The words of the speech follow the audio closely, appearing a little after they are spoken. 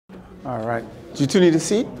All right. Do you two need a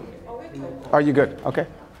seat? Are you good? Okay.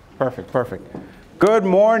 Perfect, perfect. Good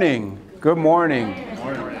morning. Good morning.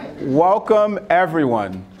 Welcome,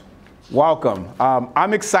 everyone. Welcome.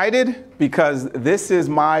 I'm excited because this is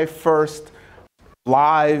my first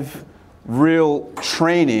live, real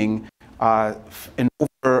training in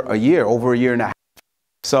over a year and a half.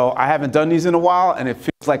 So I haven't done these in a while, and it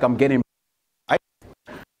feels like I'm getting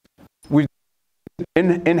we've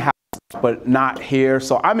in-house, but not here.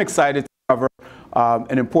 So I'm excited to cover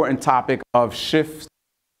an important topic of shift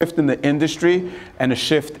in the industry and a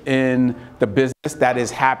shift in the business that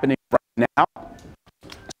is happening right now.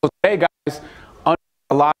 So today, guys, a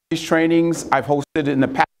lot of these trainings I've hosted in the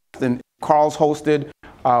past, and Carl's hosted,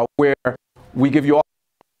 where we give you all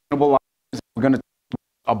lines. We're going to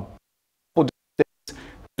a couple things.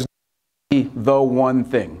 There's going to be the one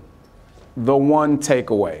thing, the one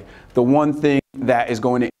takeaway, the one thing that is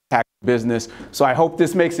going to impact business. So I hope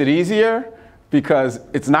this makes it easier, because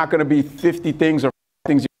it's not going to be 50 things or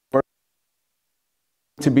things you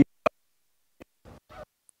to be.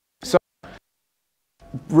 So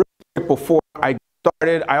really quick before I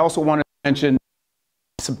started, I also want to mention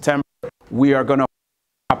September we are going to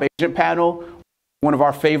top agent panel, one of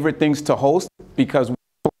our favorite things to host, because we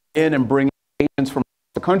go in and bring agents from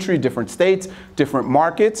the country, different states, different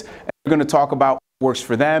markets, and we're going to talk about what works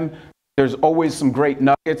for them. There's always some great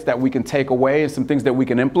nuggets that we can take away and some things that we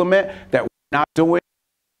can implement that we're not doing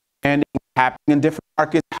and happening in different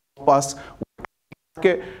markets. Help us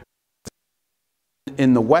market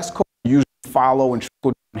in the West Coast. Usually follow and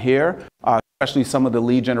trickle down here, especially some of the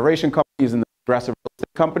lead generation companies and the aggressive real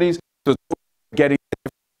estate companies. So getting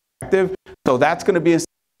perspective. So that's going to be a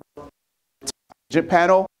agent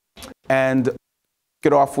panel, and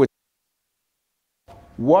get off with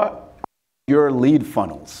what are your lead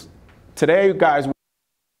funnels. Today, guys, a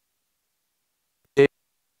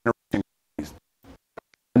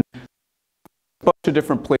bunch of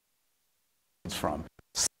different places from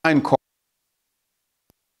sign call,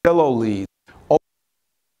 Zillow leads.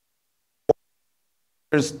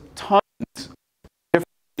 There's tons of different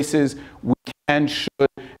places we can, should,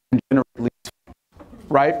 and generate leads from,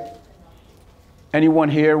 right? Anyone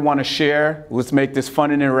here want to share? Let's make this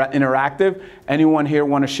fun and interactive. Anyone here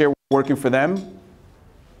want to share what's working for them?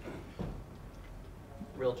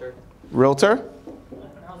 Realtor. Realtor?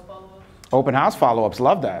 Open house follow-ups. Open house follow-ups.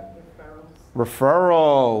 Love that.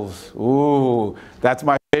 Referrals. Ooh, that's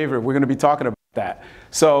my favorite. We're going to be talking about that.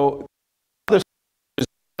 So, other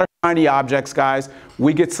shiny objects, guys.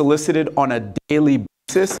 We get solicited on a daily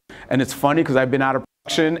basis, and it's funny because I've been out of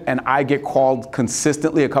production and I get called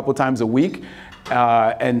consistently a couple times a week,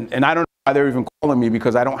 and I don't know why they're even calling me,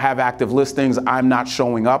 because I don't have active listings. I'm not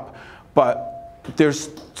showing up, but there's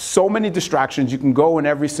so many distractions. You can go in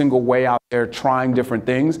every single way out there trying different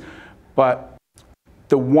things, but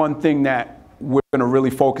the one thing that we're going to really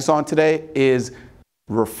focus on today is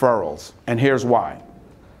referrals, and here's why.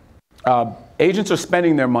 Agents are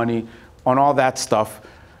spending their money on all that stuff,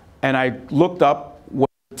 and I looked up what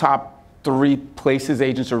the top 3 places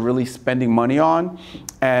agents are really spending money on,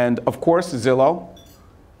 and of course Zillow.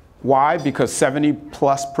 Why? Because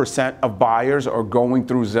 70+% of buyers are going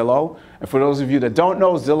through Zillow. And for those of you that don't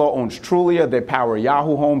know, Zillow owns Trulia. They power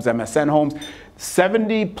Yahoo Homes, MSN Homes.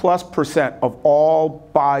 70+% of all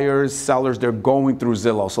buyers, sellers, they're going through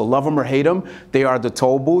Zillow. So love them or hate them, they are the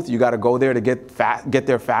toll booth. You got to go there to get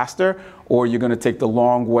there faster, or you're going to take the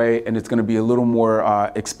long way, and it's going to be a little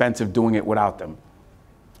more expensive doing it without them.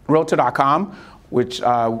 Realtor.com, which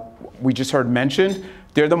we just heard mentioned,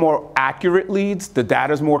 they're the more accurate leads. The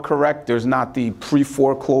data's more correct. There's not the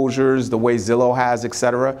pre-foreclosures the way Zillow has,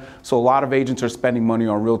 etc. So a lot of agents are spending money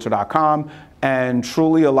on Realtor.com, and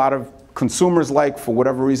truly a lot of consumers, like, for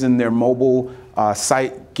whatever reason, their mobile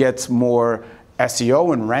site gets more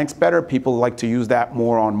SEO and ranks better. People like to use that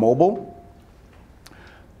more on mobile.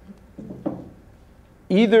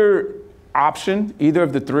 Either option, either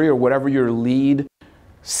of the 3, or whatever your lead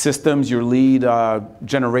systems, your lead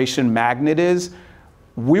generation magnet is,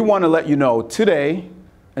 we want to let you know today,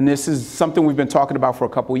 and this is something we've been talking about for a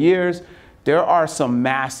couple years, there are some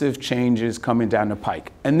massive changes coming down the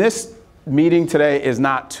pike. And this meeting today is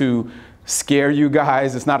not to scare you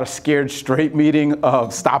guys. It's not a scared straight meeting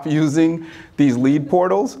of stop using these lead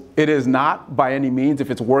portals. It is not by any means.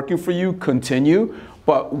 If it's working for you, continue.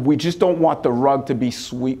 But we just don't want the rug to be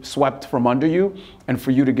swept from under you, and for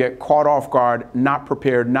you to get caught off guard, not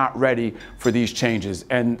prepared, not ready for these changes.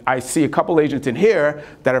 And I see a couple agents in here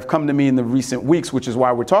that have come to me in the recent weeks, which is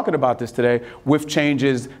why we're talking about this today, with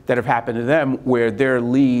changes that have happened to them where their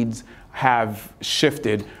leads have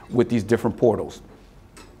shifted with these different portals.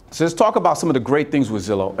 So let's talk about some of the great things with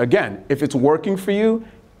Zillow. Again, if it's working for you,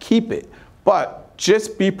 keep it. But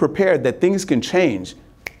just be prepared that things can change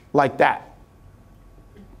like that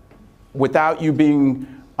without you being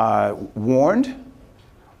warned,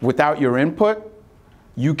 without your input.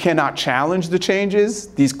 You cannot challenge the changes.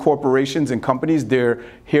 These corporations and companies, they're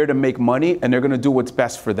here to make money and they're going to do what's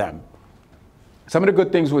best for them. Some of the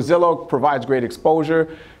good things with Zillow: provides great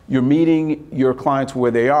exposure. You're meeting your clients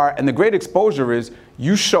where they are. And the great exposure is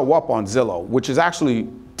you show up on Zillow, which is actually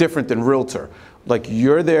different than Realtor. Like,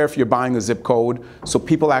 you're there if you're buying a zip code, so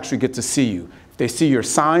people actually get to see you. If they see your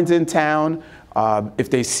signs in town, if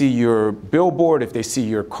they see your billboard, if they see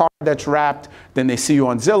your car that's wrapped, then they see you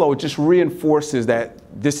on Zillow. It just reinforces that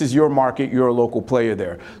this is your market, you're a local player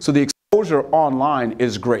there. So the exposure online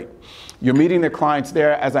is great. You're meeting their clients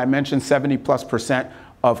there. As I mentioned, 70+%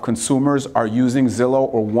 of consumers are using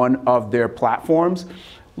Zillow or one of their platforms.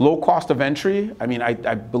 Low cost of entry. I mean, I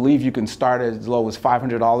believe you can start as low as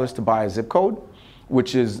 $500 to buy a zip code,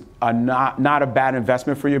 which is not a bad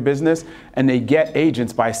investment for your business. And they get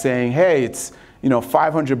agents by saying, hey, it's $500,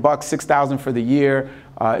 $6,000 for the year.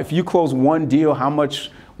 If you close one deal, how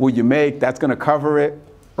much will you make? That's going to cover it,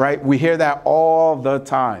 right? We hear that all the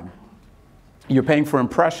time. You're paying for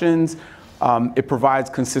impressions. It provides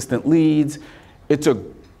consistent leads. It's a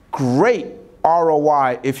great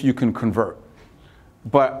ROI if you can convert.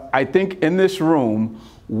 But I think in this room,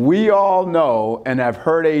 we all know and have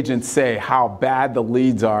heard agents say how bad the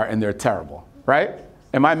leads are and they're terrible, right?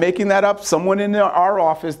 Am I making that up? Someone in our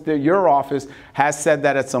office, your office, has said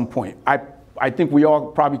that at some point. I think we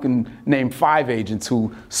all probably can name 5 agents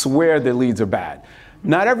who swear their leads are bad.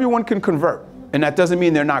 Not everyone can convert, and that doesn't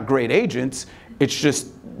mean they're not great agents. It's just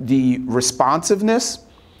the responsiveness,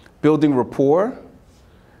 building rapport,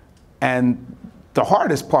 and the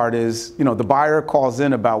hardest part is, the buyer calls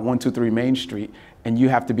in about 123 Main Street, and you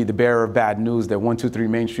have to be the bearer of bad news that 123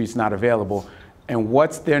 Main Street's not available. And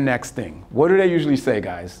what's their next thing? What do they usually say,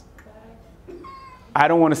 guys? I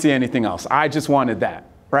don't want to see anything else. I just wanted that,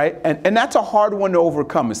 right? And that's a hard one to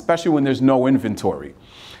overcome, especially when there's no inventory.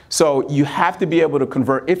 So you have to be able to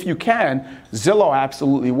convert. If you can, Zillow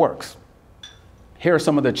absolutely works. Here are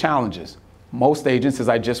some of the challenges. Most agents, as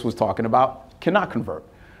I just was talking about, cannot convert.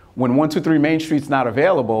 When 123 Main Street's not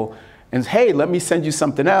available, and hey, let me send you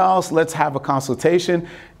something else, let's have a consultation,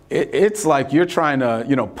 it's like you're trying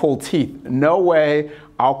to pull teeth. No way,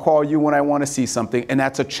 I'll call you when I want to see something, and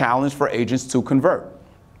that's a challenge for agents to convert.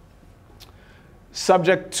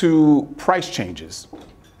 Subject to price changes.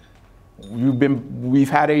 We've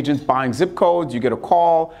had agents buying zip codes. You get a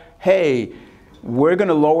call, hey, we're going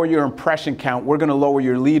to lower your impression count, we're going to lower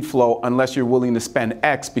your lead flow unless you're willing to spend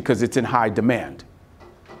X because it's in high demand.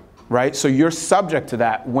 Right? So you're subject to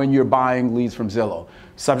that when you're buying leads from Zillow.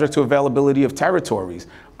 Subject to availability of territories.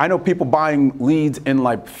 I know people buying leads in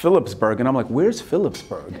like Phillipsburg, and I'm like, where's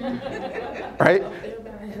Phillipsburg? Right?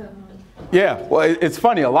 Yeah, well, it's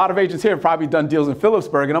funny. A lot of agents here have probably done deals in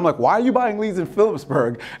Phillipsburg, and I'm like, why are you buying leads in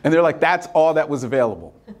Phillipsburg? And they're like, that's all that was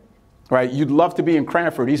available. Right? You'd love to be in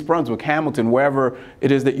Cranford, East Brunswick, Hamilton, wherever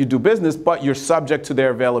it is that you do business, but you're subject to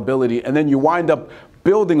their availability, and then you wind up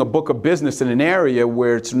building a book of business in an area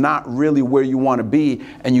where it's not really where you want to be,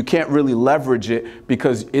 and you can't really leverage it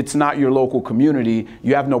because it's not your local community.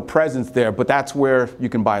 You have no presence there, but that's where you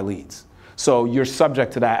can buy leads. So you're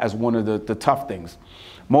subject to that as one of the tough things.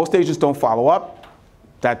 Most agents don't follow up.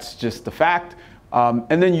 That's just the fact.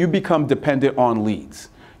 And then you become dependent on leads.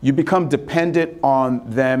 You become dependent on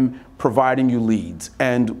them providing you leads.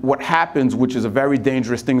 And what happens, which is a very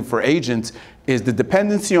dangerous thing for agents, is the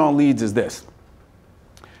dependency on leads is this.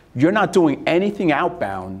 You're not doing anything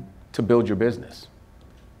outbound to build your business.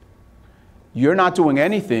 You're not doing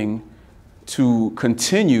anything to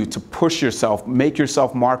continue to push yourself, make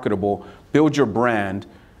yourself marketable, build your brand,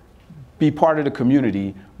 be part of the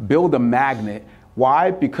community, build a magnet.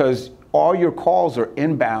 Why? Because all your calls are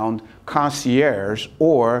inbound concierge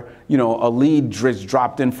or a lead just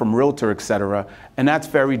dropped in from Realtor, et cetera. And that's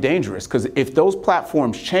very dangerous because if those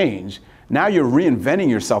platforms change, now you're reinventing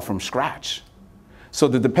yourself from scratch. So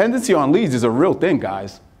the dependency on leads is a real thing,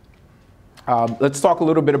 guys. Let's talk a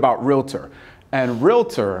little bit about Realtor. And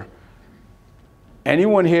Realtor,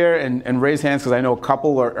 anyone here, and raise hands because I know a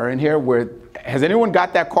couple are in here, has anyone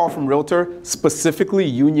got that call from Realtor, specifically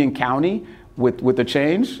Union County, with the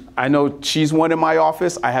change? I know she's one in my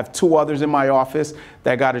office. I have 2 others in my office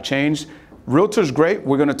that got a change. Realtor's great.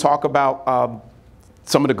 We're going to talk about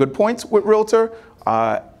some of the good points with Realtor,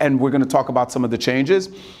 and we're going to talk about some of the changes.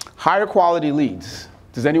 Higher quality leads.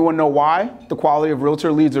 Does anyone know why the quality of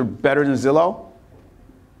Realtor leads are better than Zillow?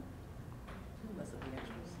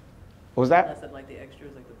 What was that? I said like the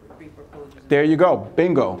extras, like the There you go,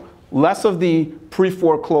 bingo. Less of the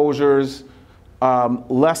pre-foreclosures,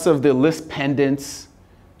 less of the list pendants,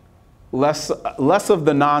 less of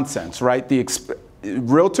the nonsense, right?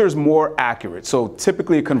 Realtor's more accurate, so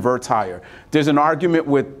typically it converts higher. There's an argument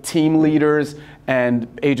with team leaders and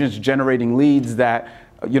agents generating leads that,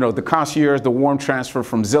 the concierge, the warm transfer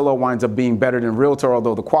from Zillow winds up being better than Realtor,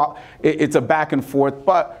 although it's a back and forth,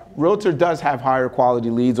 but Realtor does have higher quality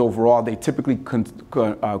leads overall. They typically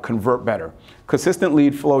convert better. Consistent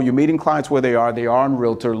lead flow, you're meeting clients where they are on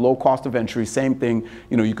Realtor, low cost of entry, same thing.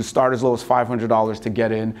 You could start as low as $500 to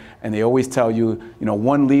get in, and they always tell you,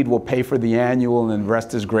 one lead will pay for the annual and the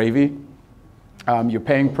rest is gravy. You're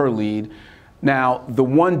paying per lead. Now, the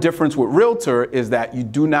one difference with Realtor is that you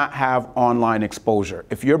do not have online exposure.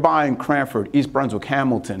 If you're buying Cranford, East Brunswick,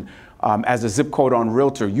 Hamilton, as a zip code on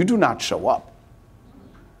Realtor, you do not show up.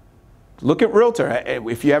 Look at Realtor,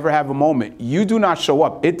 if you ever have a moment, you do not show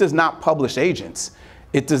up. It does not publish agents.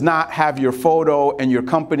 It does not have your photo and your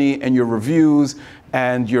company and your reviews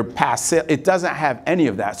and your past sale. It doesn't have any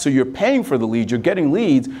of that. So you're paying for the leads, you're getting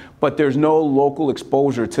leads, but there's no local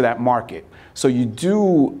exposure to that market. So you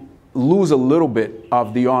do lose a little bit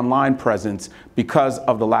of the online presence because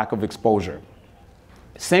of the lack of exposure.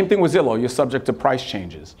 Same thing with Zillow, you're subject to price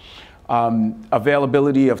changes,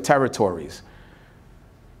 availability of territories.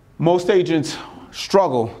 Most agents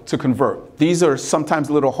struggle to convert. These are sometimes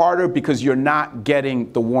a little harder because you're not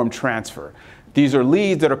getting the warm transfer. These are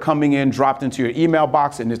leads that are coming in, dropped into your email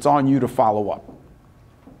box, and it's on you to follow up.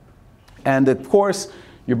 And of course,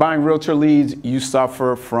 you're buying Realtor leads, you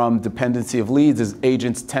suffer from dependency of leads as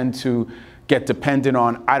agents tend to get dependent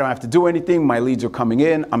on, I don't have to do anything, my leads are coming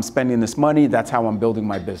in, I'm spending this money, that's how I'm building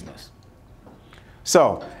my business.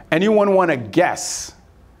 So, anyone want to guess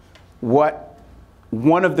what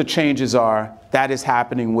one of the changes are that is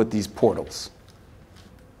happening with these portals?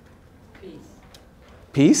 Fees.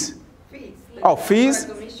 Peace? Fees. Oh, fees?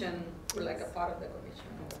 For a commission, or like a part of the commission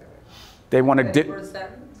or whatever. They want to dip. 10%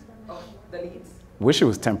 of the leads. Wish it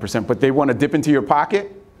was 10%, but they want to dip into your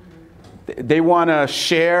pocket. They want to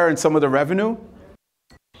share in some of the revenue.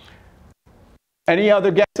 Any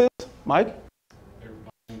other guesses, Mike? They're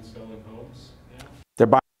buying and selling homes now. They're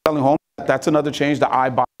buying and selling homes. That's another change. The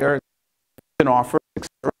iBuyer, an offer,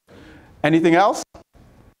 etc. Anything else?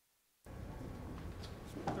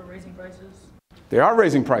 They're raising prices. They are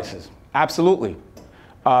raising prices. Absolutely.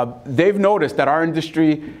 They've noticed that our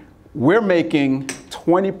industry, we're making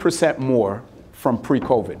 20% more from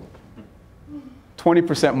pre-COVID.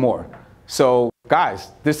 20% more. So guys,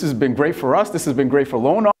 this has been great for us. This has been great for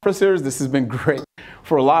loan officers. This has been great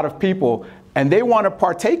for a lot of people. And they want to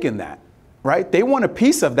partake in that, right? They want a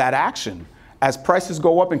piece of that action. As prices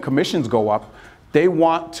go up and commissions go up, they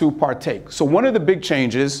want to partake. So one of the big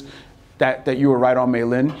changes that you were right on,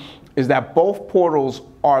 Maylin, is that both portals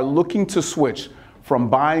are looking to switch from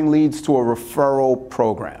buying leads to a referral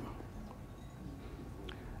program.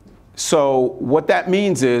 So what that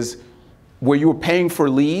means is where you were paying for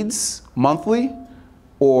leads monthly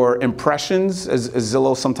or impressions, as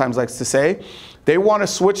Zillow sometimes likes to say, they want to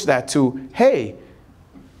switch that to, hey,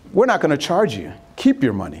 we're not going to charge you. Keep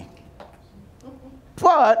your money.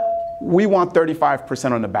 But we want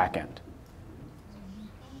 35% on the back end.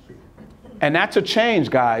 And that's a change,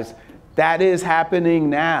 guys. That is happening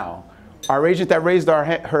now. Our agent that raised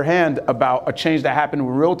her hand about a change that happened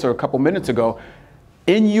with Realtor a couple minutes ago,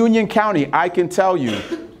 in Union County, I can tell you,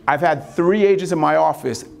 I've had 3 agents in my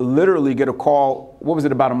office literally get a call, what was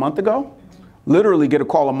it, about a month ago? Literally get a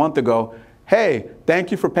call a month ago. Hey, thank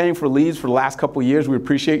you for paying for leads for the last couple of years. We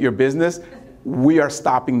appreciate your business. We are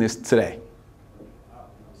stopping this today.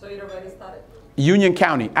 So you already started? Union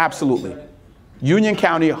County, absolutely. Union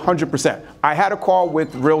County, 100%. I had a call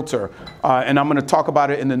with Realtor, and I'm going to talk about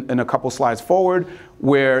it in a couple slides forward,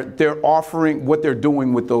 where they're offering what they're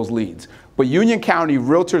doing with those leads. But Union County,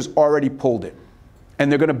 Realtor's already pulled it, and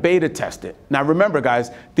they're going to beta test it. Now remember, guys,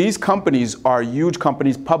 these companies are huge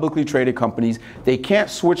companies, publicly traded companies. They can't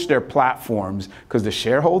switch their platforms because the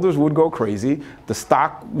shareholders would go crazy. The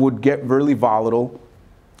stock would get really volatile.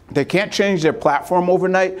 They can't change their platform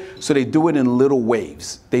overnight, so they do it in little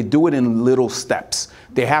waves. They do it in little steps.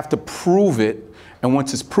 They have to prove it, and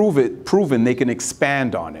once it's proven, they can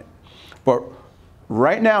expand on it. But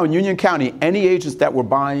right now in Union County, any agents that were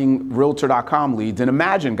buying Realtor.com leads, and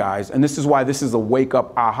imagine, guys, and this is why this is a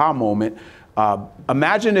wake-up aha moment,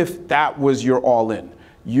 imagine if that was your all-in.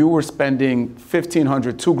 You were spending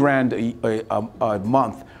 $1,500, $2,000 a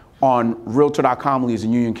month on Realtor.com leads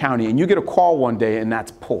in Union County, and you get a call one day and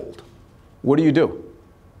that's pulled. What do you do?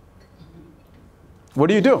 What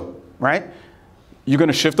do you do, right? You're going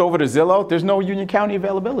to shift over to Zillow. There's no Union County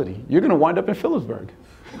availability. You're going to wind up in Phillipsburg.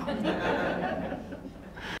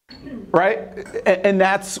 Right? And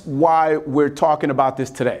that's why we're talking about this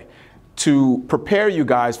today, to prepare you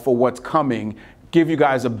guys for what's coming, give you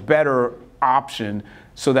guys a better option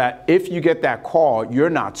so that if you get that call, you're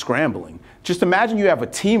not scrambling. Just imagine you have a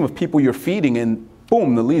team of people you're feeding and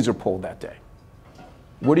boom, the leads are pulled that day.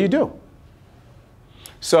 What do you do?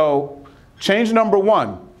 So change number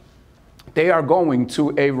one, they are going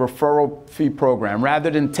to a referral fee program. Rather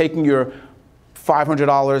than taking your $500,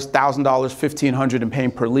 $1,000, $1,500 and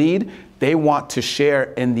paying per lead, they want to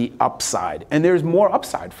share in the upside. And there's more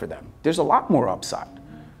upside for them. There's a lot more upside.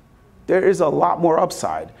 There is a lot more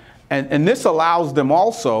upside. And this allows them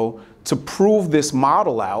also to prove this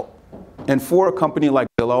model out. And for a company like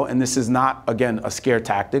Zillow, and this is not, again, a scare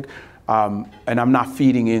tactic, and I'm not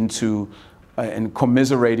feeding into and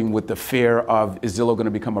commiserating with the fear of, is Zillow going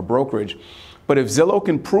to become a brokerage? But if Zillow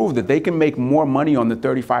can prove that they can make more money on the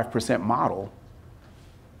 35% model,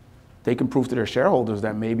 they can prove to their shareholders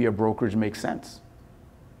that maybe a brokerage makes sense.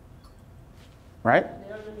 Right?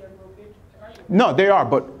 They're really a brokerage, right? No, they are,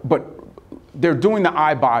 but they're doing the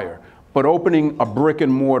iBuyer, but opening a brick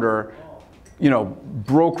and mortar,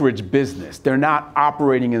 brokerage business. They're not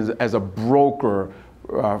operating as a broker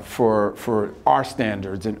for our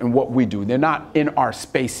standards and what we do. They're not in our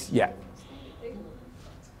space yet.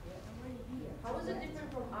 How is it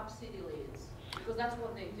different from UpCity leads? Because that's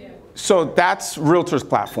what they do. So that's Realtor's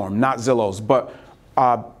platform, not Zillow's. But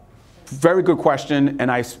very good question,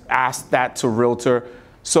 and I asked that to Realtor.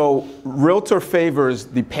 So Realtor favors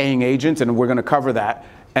the paying agents, and we're going to cover that.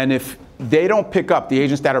 And if they don't pick up the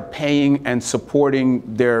agents that are paying and supporting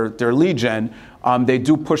their lead gen, they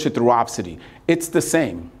do push it through UpCity. It's the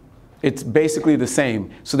same. It's basically the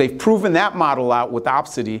same. So they've proven that model out with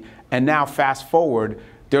UpCity, and now fast forward,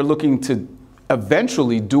 they're looking to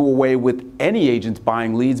eventually do away with any agents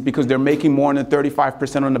buying leads because they're making more than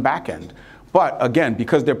 35% on the back end. But again,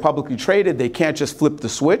 because they're publicly traded, they can't just flip the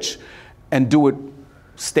switch and do it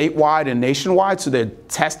statewide and nationwide. So they're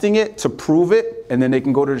testing it to prove it, and then they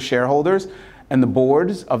can go to the shareholders and the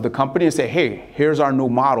boards of the company and say, hey, here's our new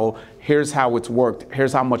model. Here's how it's worked.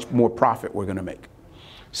 Here's how much more profit we're going to make.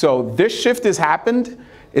 So this shift has happened.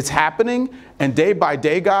 It's happening. And day by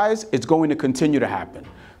day, guys, it's going to continue to happen.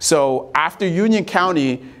 So after Union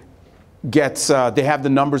County gets, they have the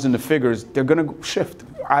numbers and the figures, they're going to shift.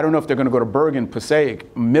 I don't know if they're going to go to Bergen,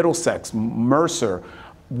 Passaic, Middlesex, Mercer.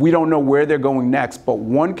 We don't know where they're going next, but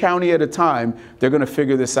one county at a time, they're going to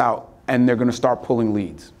figure this out, and they're going to start pulling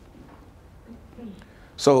leads.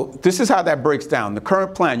 So this is how that breaks down. The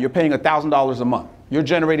current plan, you're paying $1,000 a month. You're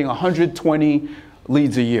generating 120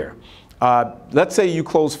 leads a year. Let's say you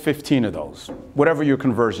close 15 of those, whatever your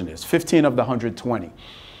conversion is, 15 of the 120.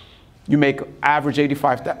 You make average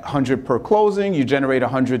 $8,500 per closing. You generate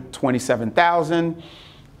 127,000.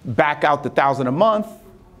 Back out the $1,000 a month.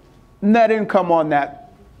 Net income on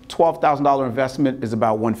that $12,000 investment is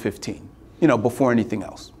about $115, before anything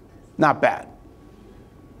else. Not bad.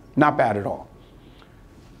 Not bad at all.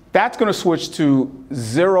 That's going to switch to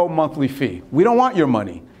 0 monthly fee. We don't want your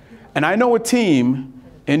money. And I know a team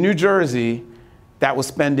in New Jersey that was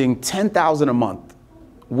spending $10,000 a month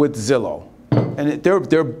with Zillow. And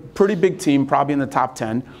they're a pretty big team, probably in the top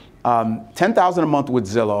 10. $10,000 a month with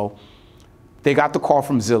Zillow. They got the call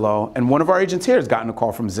from Zillow, and one of our agents here has gotten a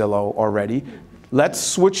call from Zillow already. Let's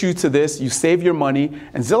switch you to this. You save your money.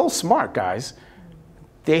 And Zillow's smart, guys.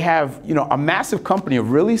 They have, a massive company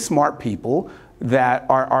of really smart people that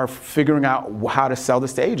are figuring out how to sell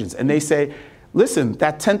this to agents. And they say, listen,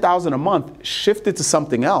 that $10,000 a month, shift it to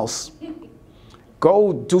something else.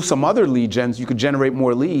 Go do some other lead gens. You could generate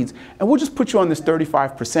more leads, and we'll just put you on this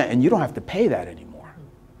 35%, and you don't have to pay that anymore.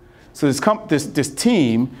 So this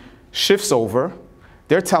team shifts over.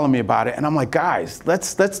 They're telling me about it, and I'm like, guys,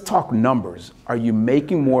 let's talk numbers. Are you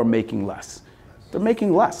making more, making less? They're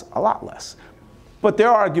making less, a lot less. But their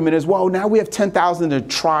argument is, well, now we have 10,000 to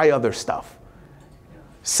try other stuff.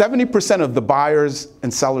 70% of the buyers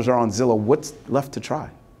and sellers are on Zillow. What's left to try,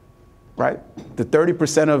 right? The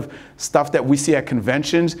 30% of stuff that we see at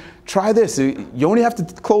conventions, try this. You only have to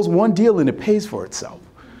close one deal and it pays for itself.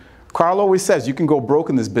 Carl always says you can go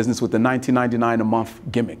broke in this business with the $19.99 a month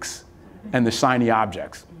gimmicks and the shiny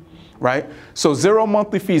objects, right? So 0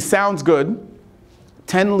 monthly fees sounds good.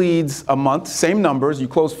 10 leads a month, same numbers. You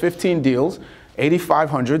close 15 deals,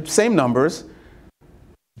 8,500, same numbers.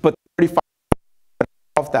 But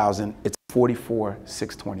 35,000, it's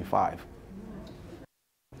 44,625.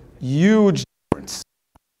 Huge difference.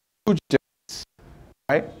 Huge difference,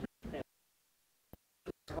 right?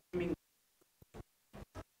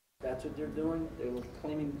 That That's what they're doing? They were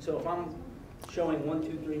claiming, so if I'm showing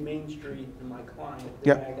 123 Main Street to my client, the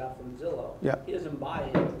Yep. guy I got from Zillow. Yep. He doesn't buy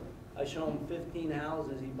it. I show him 15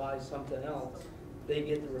 houses, he buys something else. They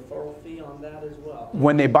get the referral fee on that as well.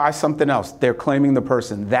 When they buy something else, they're claiming the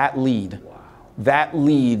person, that lead. Wow. That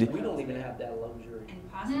lead, We don't even have that luxury. And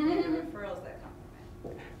possibly the referrals that come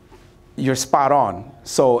from it. you're spot on.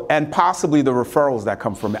 So, and possibly the referrals that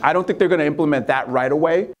come from it. I don't think they're going to implement that right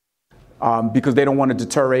away because they don't want to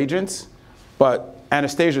deter agents. But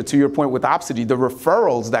Anastasia, to your point with Opcity, the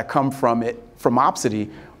referrals that come from it, from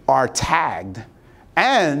Opcity, are tagged.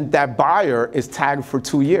 And that buyer is tagged for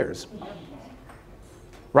 2 years.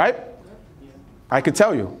 Right? I could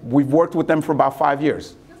tell you, we've worked with them for about 5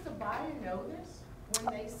 years. Does the buyer know this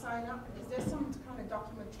when they sign up? Is there some kind of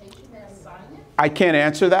documentation they're signing? I can't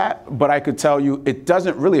answer that, but I could tell you it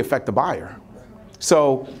doesn't really affect the buyer.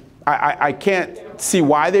 So I can't see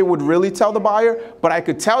why they would really tell the buyer, but I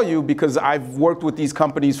could tell you, because I've worked with these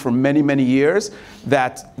companies for many, many years,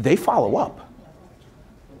 that they follow up.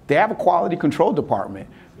 They have a quality control department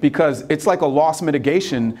because it's like a loss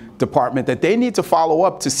mitigation department that they need to follow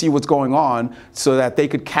up to see what's going on so that they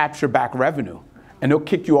could capture back revenue. And they'll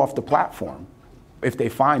kick you off the platform if they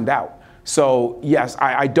find out. So yes,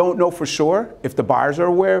 I don't know for sure if the buyers are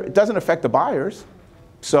aware. It doesn't affect the buyers.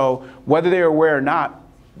 So whether they're aware or not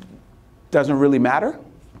doesn't really matter.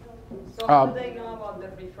 So how do they know about the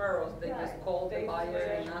referrals? They just call the buyer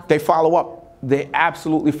and ask? They follow up. They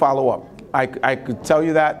absolutely follow up. I could tell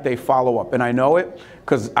you that they follow up, and I know it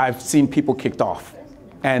because I've seen people kicked off.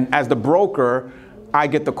 And as the broker, I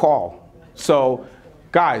get the call. So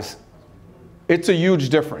guys, it's a huge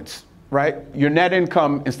difference, right? Your net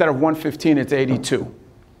income, instead of 115, it's 82.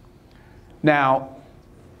 Now,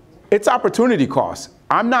 it's opportunity cost.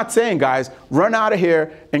 I'm not saying, guys, run out of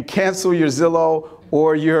here and cancel your Zillow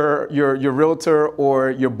or your realtor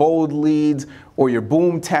or your Bold Leads or your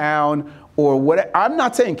Boomtown or what. I'm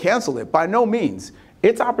not saying cancel it, by no means.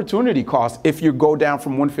 It's opportunity cost if you go down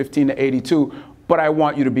from 115 to 82, but I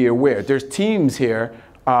want you to be aware. There's teams here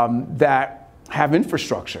that have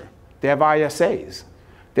infrastructure. They have ISAs.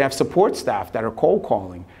 They have support staff that are cold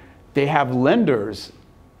calling. They have lenders,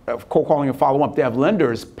 cold calling and follow up. They have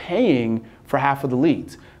lenders paying for half of the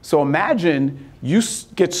leads. So imagine you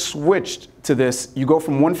get switched to this, you go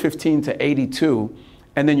from 115 to 82,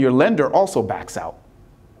 and then your lender also backs out.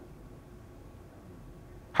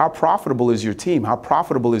 How profitable is your team? How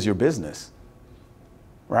profitable is your business?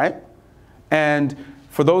 Right? And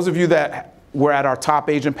for those of you that were at our top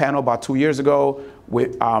agent panel about 2 years ago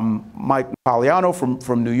with Mike Napoleano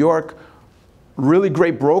from New York, really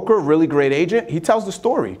great broker, really great agent, he tells the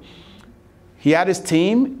story. He had his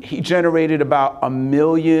team, he generated about $1.1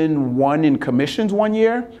 million in commissions 1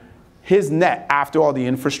 year. His net after all the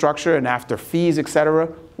infrastructure and after fees, et cetera,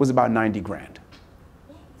 was about 90 grand.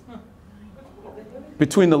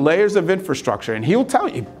 Between the layers of infrastructure, and he'll tell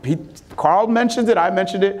you, Carl mentioned it, I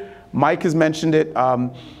mentioned it, Mike has mentioned it,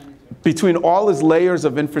 between all his layers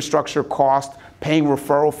of infrastructure cost, paying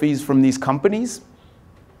referral fees from these companies,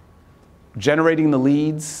 generating the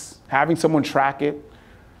leads, having someone track it,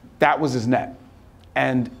 that was his net.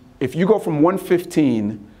 And if you go from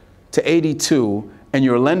 115 to 82 and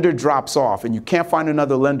your lender drops off and you can't find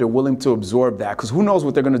another lender willing to absorb that, because who knows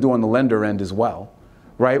what they're going to do on the lender end as well,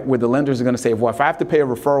 right? Where the lenders are going to say, well, if I have to pay a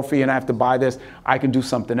referral fee and I have to buy this, I can do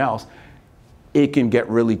something else. It can get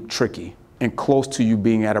really tricky and close to you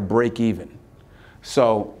being at a break even.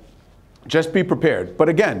 So just be prepared. But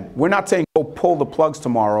again, we're not saying go pull the plugs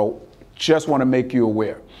tomorrow. Just want to make you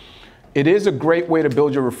aware. It is a great way to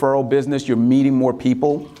build your referral business. You're meeting more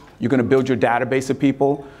people. You're going to build your database of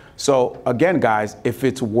people. So again, guys, if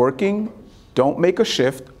it's working, don't make a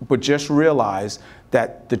shift, but just realize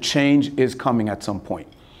that the change is coming at some point.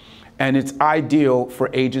 And it's ideal for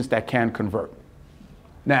agents that can convert.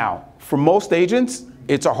 Now, for most agents,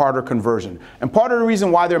 it's a harder conversion. And part of the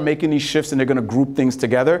reason why they're making these shifts and they're going to group things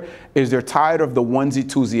together is they're tired of the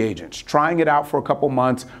onesie-twosie agents, trying it out for a couple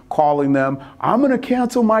months, calling them, I'm going to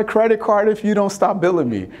cancel my credit card if you don't stop billing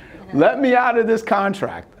me. Let me out of this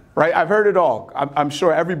contract. Right? I've heard it all. I'm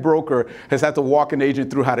sure every broker has had to walk an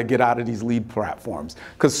agent through how to get out of these lead platforms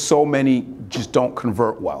because so many just don't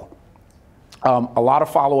convert well. A lot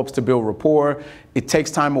of follow-ups to build rapport. It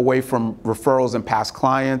takes time away from referrals and past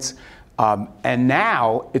clients. And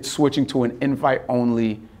now it's switching to an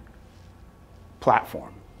invite-only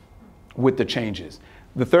platform with the changes.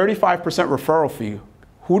 The 35% referral fee,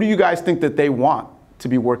 who do you guys think that they want to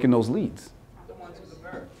be working those leads? The ones who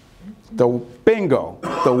convert. The bingo,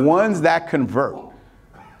 the ones that convert,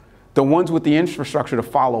 the ones with the infrastructure to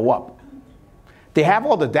follow up. They have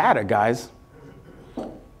all the data, guys.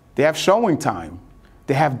 They have showing time.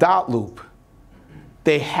 They have dot loop.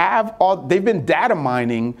 They've been data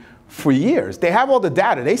mining for years. They have all the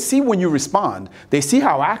data. They see when you respond. They see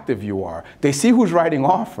how active you are. They see who's writing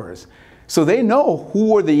offers. So they know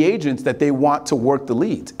who are the agents that they want to work the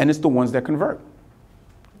leads, and it's the ones that convert.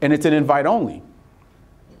 And it's an invite only.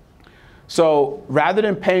 So rather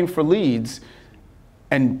than paying for leads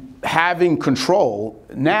and having control,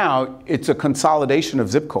 now it's a consolidation of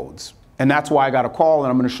zip codes. And that's why I got a call,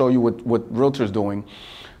 and I'm going to show you what Realtor's doing.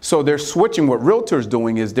 So they're switching, what Realtor's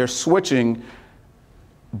doing is they're switching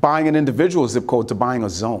buying an individual zip code to buying a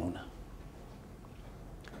zone.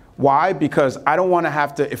 Why? Because I don't want to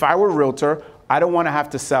have to, if I were a Realtor, I don't want to have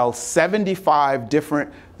to sell 75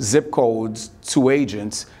 different zip codes to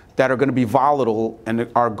agents that are going to be volatile and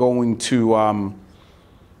are going to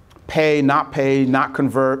pay, not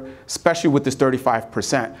convert, especially with this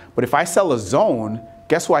 35%. But if I sell a zone,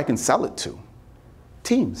 guess who I can sell it to?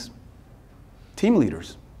 Teams, team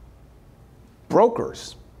leaders,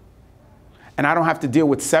 brokers. And I don't have to deal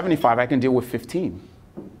with 75, I can deal with 15.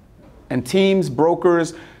 And teams,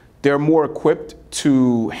 brokers, they're more equipped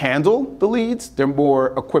to handle the leads. They're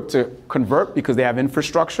more equipped to convert because they have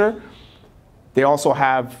infrastructure. They also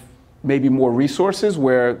have maybe more resources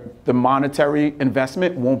where the monetary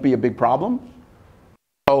investment won't be a big problem.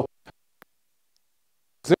 So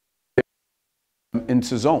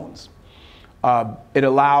into zones. It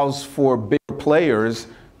allows for bigger players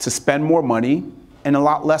to spend more money and a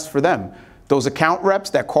lot less for them. Those account reps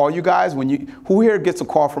that call you guys, who here gets a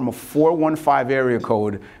call from a 415 area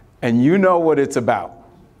code and you know what it's about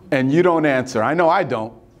and you don't answer? I know I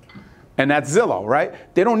don't. And that's Zillow,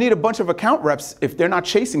 right? They don't need a bunch of account reps if they're not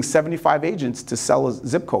chasing 75 agents to sell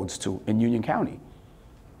zip codes to in Union County,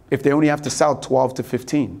 if they only have to sell 12 to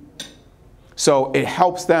 15. So it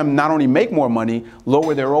helps them not only make more money,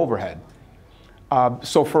 lower their overhead.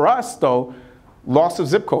 So for us, though, loss of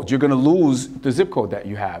zip codes, you're going to lose the zip code that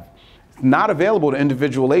you have. It's not available to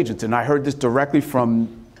individual agents. And I heard this directly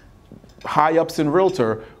from high ups in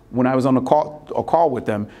Realtor when I was on a call with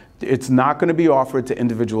them. It's not going to be offered to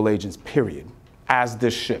individual agents, period, as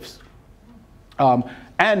this shifts.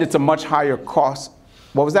 And it's a much higher cost.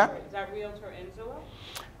 What was that? Is that Realtor and Zillow?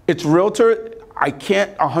 It's Realtor. I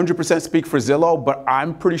can't 100% speak for Zillow, but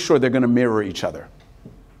I'm pretty sure they're going to mirror each other.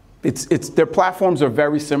 Their platforms are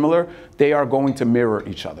very similar. They are going to mirror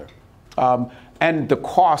each other. And the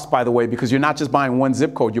cost, by the way, because you're not just buying one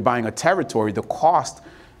zip code, you're buying a territory, the cost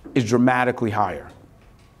is dramatically higher.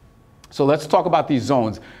 So let's talk about these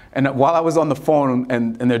zones. And while I was on the phone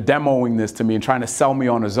and they're demoing this to me and trying to sell me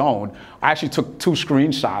on a zone, I actually took 2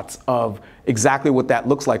 screenshots of exactly what that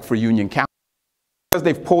looks like for Union County. Because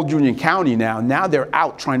they've pulled Union County now they're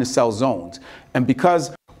out trying to sell zones. And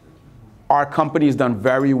because our company has done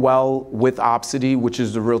very well with Opcity, which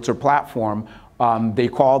is the Realtor platform, they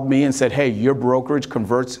called me and said, hey, your brokerage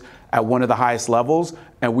converts at one of the highest levels,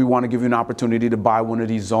 and we want to give you an opportunity to buy one of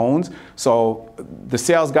these zones. So the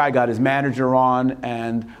sales guy got his manager on,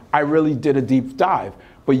 and I really did a deep dive.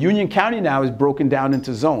 But Union County now is broken down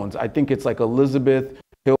into zones. I think it's like Elizabeth,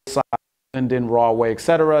 Hillside, Linden, Rahway, et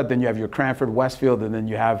cetera. Then you have your Cranford, Westfield, and then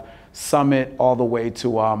you have Summit all the way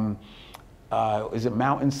to, is it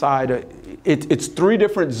Mountainside? It's 3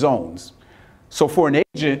 different zones. So for an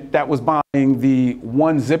agent that was buying the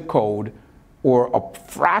one zip code or a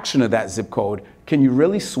fraction of that zip code, can you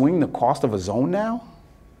really swing the cost of a zone now?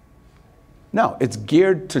 No, it's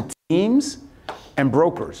geared to teams and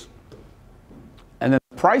brokers. And then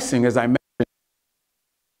pricing, as I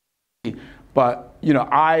mentioned, but you know,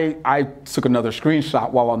 I took another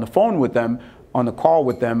screenshot while on the phone with them, on the call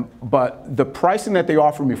with them, but the pricing that they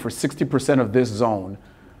offered me for 60% of this zone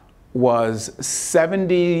was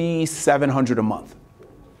 $7,700 a month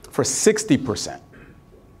for 60%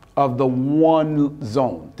 of the one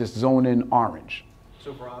zone, this zone in orange.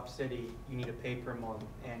 So for Opcity, you need to pay per month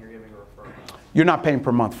and you're giving a referral. You're not paying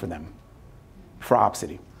per month for them, for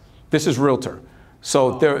Opcity. This is Realtor.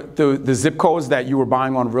 So the zip codes that you were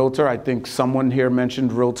buying on Realtor, I think someone here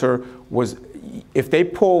mentioned Realtor was, if they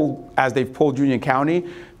pull, as they've pulled Union County,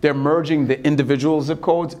 they're merging the individual zip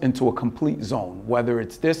codes into a complete zone, whether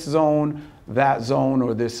it's this zone, that zone,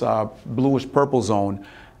 or this bluish purple zone.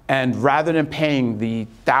 And rather than paying the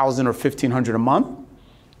 $1,000 or $1,500 a month,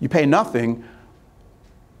 you pay nothing,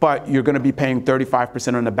 but you're going to be paying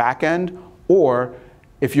 35% on the back end. Or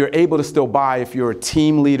if you're able to still buy, if you're a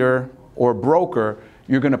team leader or a broker,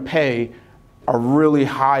 you're going to pay a really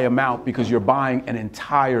high amount because you're buying an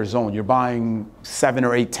entire zone. You're buying 7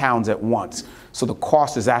 or 8 towns at once. So the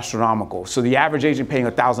cost is astronomical. So the average agent paying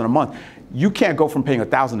 $1,000 a month, you can't go from paying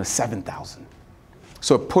 $1,000 to $7,000.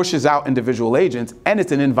 So it pushes out individual agents, and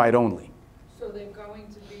it's an invite only. So they're going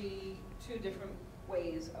to be two different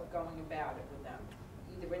ways of going about it with them.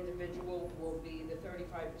 Either individual will be the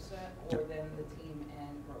 35%, or then the team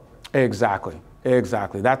and broker. Exactly,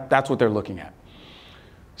 exactly. That's what they're looking at.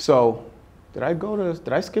 So, did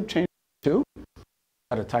I skip change 2?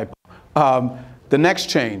 Got a typo. The next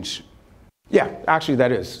change, yeah, actually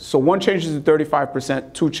that is. So 1 change is to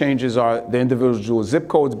 35%, 2 changes are the individual zip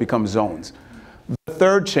codes become zones. The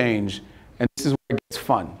third change, and this is where it gets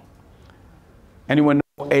fun. Anyone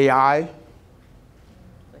know AI?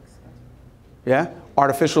 Yeah?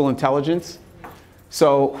 Artificial intelligence.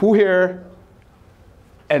 So who here,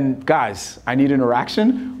 and guys, I need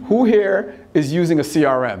interaction. Who here is using a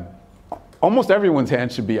CRM? Almost everyone's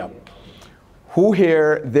hand should be up. Who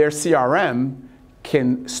here, their CRM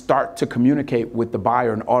can start to communicate with the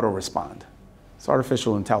buyer and auto-respond? It's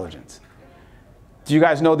artificial intelligence. Do you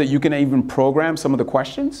guys know that you can even program some of the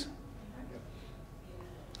questions?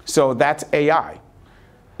 So that's AI.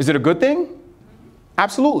 Is it a good thing?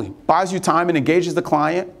 Absolutely. Buys you time and engages the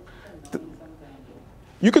client.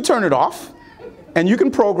 You could turn it off, and you can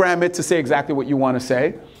program it to say exactly what you want to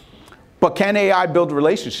say. But can AI build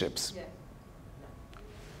relationships?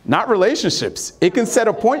 Not relationships. It can set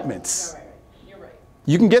appointments. You're right.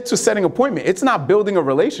 You can get to setting appointment. It's not building a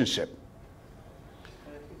relationship.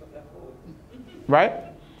 Right?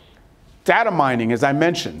 Data mining, as I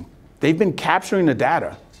mentioned, they've been capturing the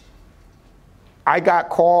data. I got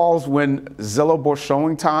calls when Zillow bought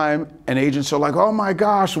showing time, and agents are like, oh my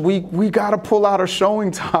gosh, we got to pull out our showing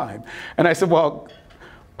time. And I said, well,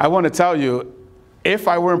 I want to tell you, if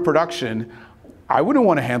I were in production, I wouldn't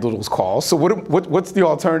want to handle those calls. So what's the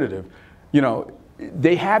alternative? You know,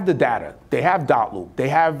 they have the data. They have Dotloop. They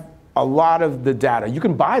have a lot of the data. You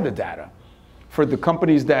can buy the data for the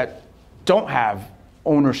companies that don't have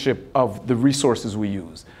ownership of the resources we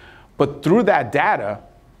use. But through that data,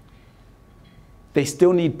 they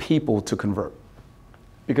still need people to convert.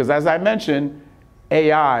 Because as I mentioned,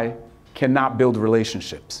 AI cannot build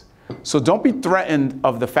relationships. So don't be threatened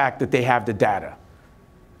of the fact that they have the data.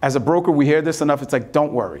 As a broker, we hear this enough, it's like,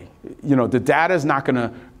 don't worry. You know, the data is not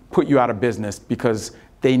gonna put you out of business because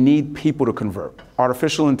they need people to convert.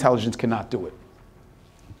 Artificial intelligence cannot do it.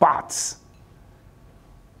 Bots.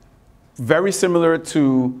 Very similar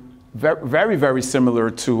to, very similar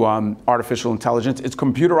to artificial intelligence. It's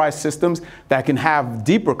computerized systems that can have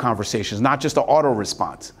deeper conversations, not just an auto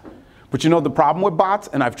response. But you know the problem with bots,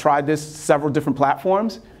 and I've tried this several different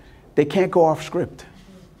platforms, they can't go off script,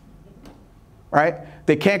 right?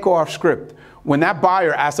 They can't go off script. When that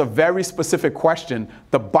buyer asks a very specific question,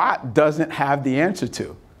 the bot doesn't have the answer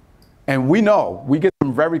to. And we know, we get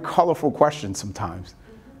some very colorful questions sometimes.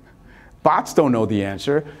 Bots don't know the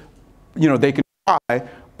answer. You know, they can try,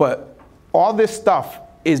 but all this stuff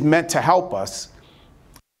is meant to help us.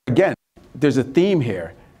 Again, there's a theme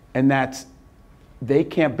here, and that's they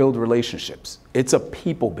can't build relationships. It's a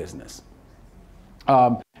people business.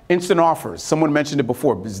 Instant offers, someone mentioned it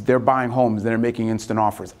before, because they're buying homes, they're making instant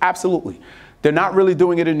offers. Absolutely. They're not really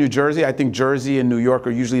doing it in New Jersey. I think Jersey and New York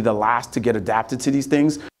are usually the last to get adapted to these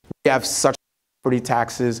things. We have such property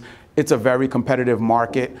taxes. It's a very competitive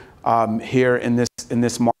market here in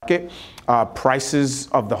this market. Prices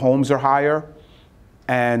of the homes are higher.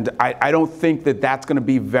 And I don't think that that's going to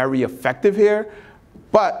be very effective here.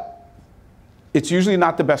 But it's usually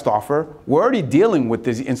not the best offer. We're already dealing with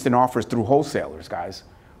these instant offers through wholesalers, guys.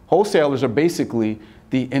 Wholesalers are basically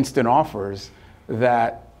the instant offers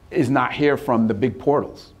that is not here from the big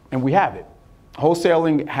portals. And we have it.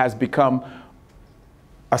 Wholesaling has become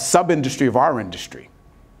a sub-industry of our industry.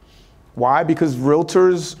 Why? Because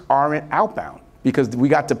realtors aren't outbound. Because we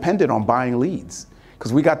got dependent on buying leads.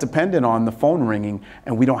 Because we got dependent on the phone ringing,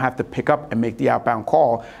 and we don't have to pick up and make the outbound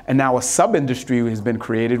call. And now a sub-industry has been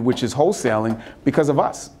created, which is wholesaling, because of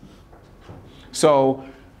us. So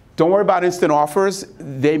don't worry about instant offers.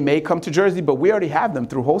 They may come to Jersey, but we already have them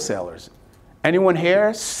through wholesalers. Anyone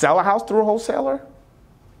here sell a house through a wholesaler?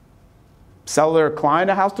 Sell their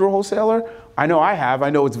client a house through a wholesaler? I know I have. I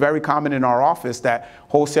know it's very common in our office that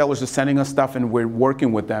wholesalers are sending us stuff and we're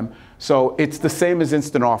working with them. So it's the same as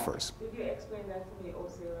instant offers. Could you explain that to me,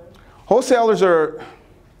 wholesalers? Wholesalers are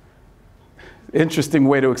interesting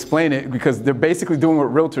way to explain it because they're basically doing what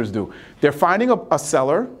realtors do. They're finding a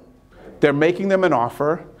seller, they're making them an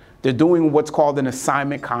offer, they're doing what's called an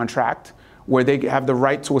assignment contract, where they have the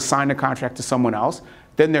right to assign a contract to someone else.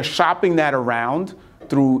 Then they're shopping that around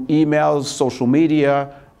through emails, social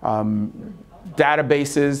media,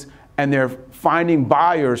 databases, and they're finding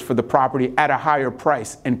buyers for the property at a higher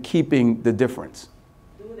price and keeping the difference.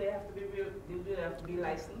 Do they have to be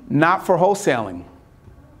licensed? Not for wholesaling.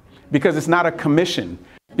 because it's not a commission.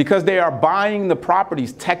 Because they are buying the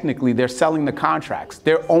properties, technically, they're selling the contracts.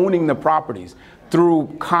 They're owning the properties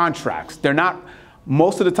through contracts. They're not,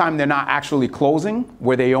 most of the time, they're not actually closing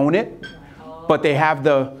where they own it, but they have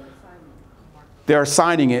they're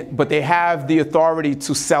signing it, but they have the authority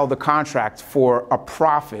to sell the contract for a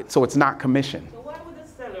profit, so it's not commission. So why would the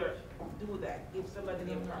seller do that if somebody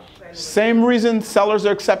didn't sign? Same reason sellers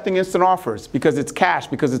are accepting instant offers, because it's cash,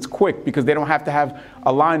 because it's quick, because they don't have to have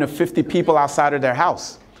a line of 50 people outside of their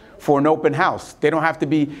house for an open house. They don't have to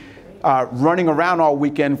be running around all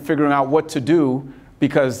weekend figuring out what to do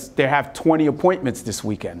because they have 20 appointments this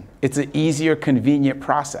weekend. It's an easier, convenient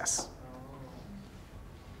process.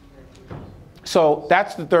 So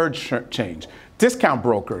that's the third change. Discount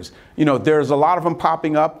brokers. You know, there's a lot of them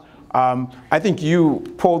popping up. I think you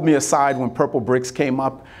pulled me aside when Purple Bricks came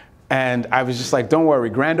up, and I was just like, don't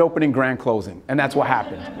worry, grand opening, grand closing. And that's what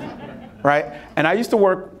happened, right? And I used to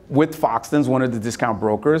work with Foxtons, one of the discount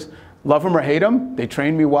brokers. Love them or hate them, they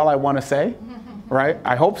trained me well, I want to say, right?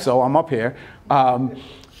 I hope so, I'm up here.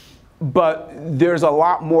 But there's a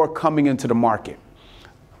lot more coming into the market.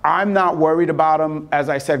 I'm not worried about them, as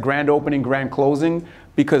I said, grand opening, grand closing,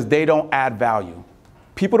 because they don't add value.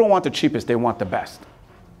 People don't want the cheapest, they want the best.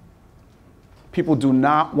 People do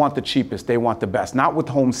not want the cheapest, they want the best, not with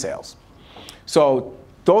home sales. So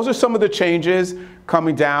those are some of the changes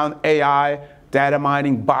coming down. AI, data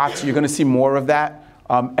mining, bots, you're gonna see more of that.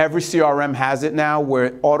 Every CRM has it now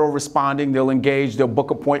where auto-responding, they'll engage, they'll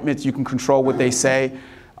book appointments, you can control what they say.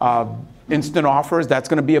 Instant offers, that's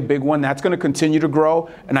gonna be a big one. That's gonna continue to grow.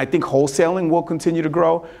 And I think wholesaling will continue to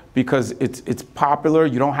grow because it's popular.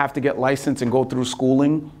 You don't have to get licensed and go through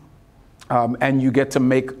schooling. And you get to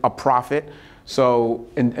make a profit. So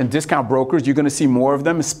in discount brokers, you're gonna see more of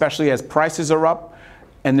them, especially as prices are up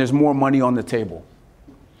and there's more money on the table.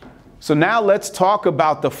 So now let's talk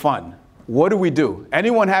about the fun. What do we do?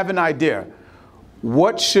 Anyone have an idea?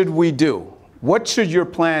 What should we do? What should your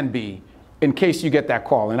plan be in case you get that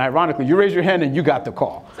call? And ironically, you raised your hand and you got the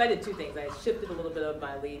call. So I did two things. I shifted a little bit of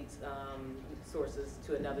my leads sources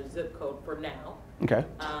to another zip code for now. Okay.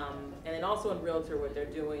 And then also in Realtor, what they're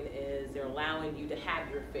doing is they're allowing you to have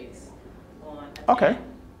your face on a Okay.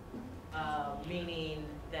 tab. Meaning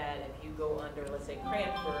that if you go under, let's say,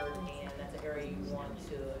 Cranford, and that's an area you want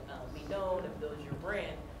to be known and build your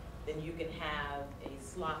brand, then you can have a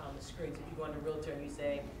slot on the screen. So if you go under Realtor and you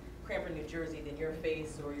say Cranford, New Jersey, then your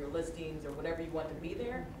face or your listings or whatever you want to be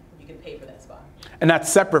there, you can pay for that spot. And that's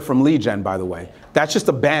separate from lead gen, by the way. That's just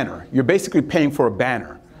a banner. You're basically paying for a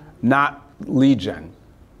banner, not lead gen.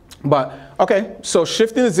 But, okay, so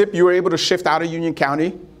shifting the zip, you were able to shift out of Union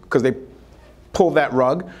County because they pulled that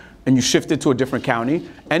rug and you shifted to a different county.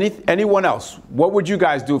 Anyone else, what would you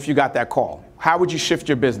guys do if you got that call? How would you shift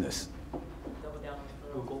your business? Double down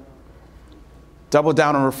on Google. Double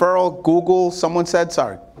down on referral, Google, someone said,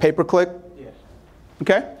 sorry, pay-per-click? Yeah.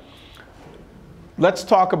 Okay. Let's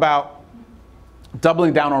talk about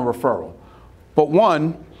doubling down on referral. But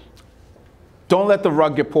one, don't let the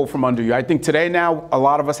rug get pulled from under you. I think today now, a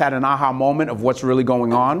lot of us had an aha moment of what's really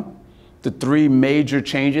going on. The 3 major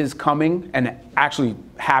changes coming and actually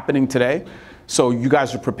happening today. So you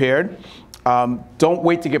guys are prepared. Don't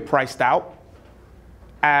wait to get priced out.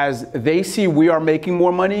 As they see we are making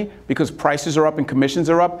more money because prices are up and commissions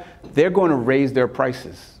are up, they're going to raise their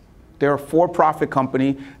prices. They're a for-profit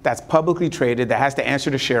company that's publicly traded, that has to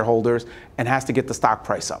answer to shareholders and has to get the stock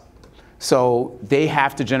price up. So they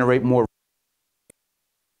have to generate more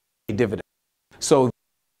dividend. So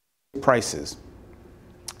prices.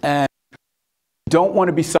 And you don't want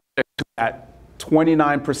to be subject to that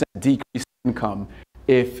 29% decrease in income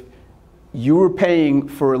if you were paying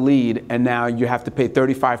for a lead and now you have to pay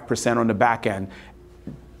 35% on the back end.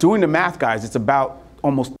 Doing the math, guys, it's about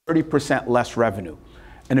almost 30% less revenue.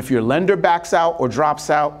 And if your lender backs out or drops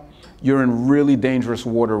out, you're in really dangerous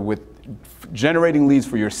water with generating leads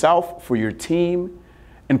for yourself, for your team,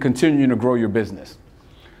 and continuing to grow your business.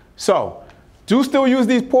 So, do still use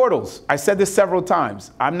these portals. I said this several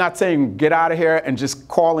times. I'm not saying get out of here and just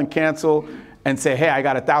call and cancel and say, hey, I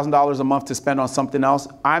got $1,000 a month to spend on something else.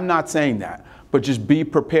 I'm not saying that, but just be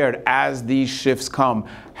prepared as these shifts come.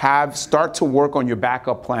 Start to work on your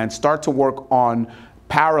backup plan. Start to work on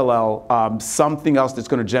parallel, something else that's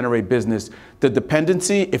going to generate business. The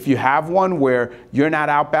dependency, if you have one where you're not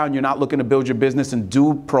outbound, you're not looking to build your business and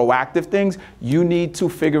do proactive things, you need to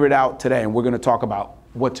figure it out today, and we're going to talk about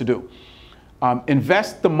what to do.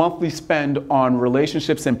 Invest the monthly spend on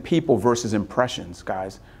relationships and people versus impressions,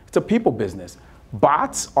 guys. It's a people business.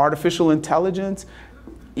 Bots, artificial intelligence,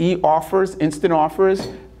 e-offers, instant offers,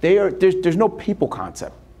 there's no people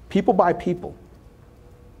concept. People buy people,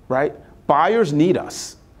 right? Buyers need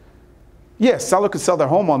us. Yes, seller could sell their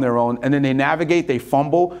home on their own, and then they navigate, they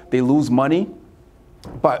fumble, they lose money.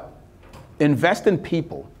 But invest in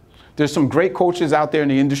people. There's some great coaches out there in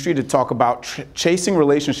the industry to talk about chasing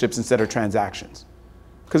relationships instead of transactions,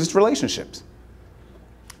 because it's relationships.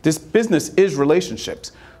 This business is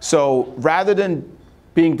relationships. So rather than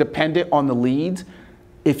being dependent on the leads,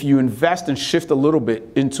 if you invest and shift a little bit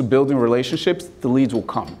into building relationships, the leads will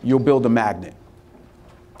come. You'll build a magnet.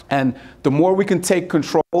 And the more we can take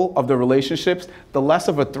control of the relationships, the less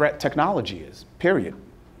of a threat technology is, period.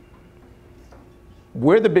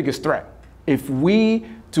 We're the biggest threat. If we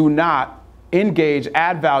do not engage,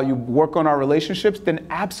 add value, work on our relationships, then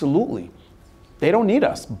absolutely. They don't need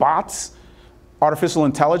us. Bots, artificial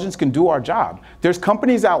intelligence can do our job. There's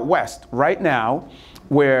companies out west right now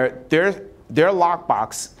where their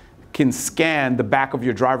lockbox can scan the back of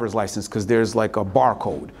your driver's license because there's like a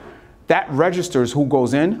barcode. That registers who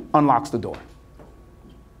goes in, unlocks the door.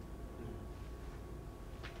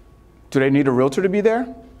 Do they need a realtor to be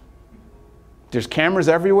there? There's cameras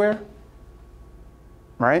everywhere,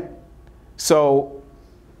 right? So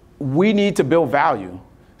we need to build value.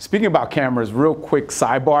 Speaking about cameras, real quick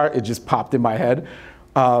sidebar, it just popped in my head.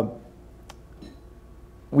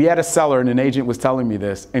 We had a seller and an agent was telling me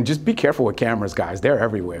this, and just be careful with cameras, guys, they're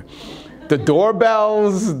everywhere. The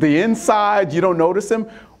doorbells, the inside, you don't notice them.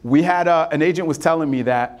 We had an agent was telling me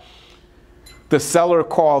that the seller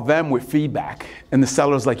called them with feedback, and the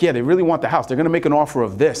seller's like, yeah, they really want the house. They're gonna make an offer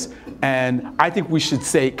of this, and I think we should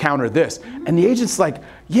say counter this. And the agent's like,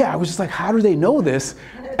 yeah, I was just like, how do they know this?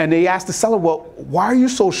 And they asked the seller, well, why are you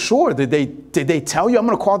so sure? Did they tell you? I'm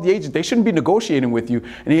gonna call the agent. They shouldn't be negotiating with you.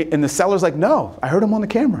 And the seller's like, no, I heard him on the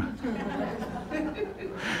camera.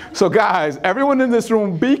 So guys, everyone in this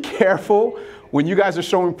room, be careful when you guys are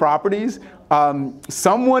showing properties.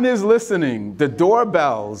 Someone is listening. The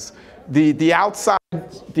doorbells, the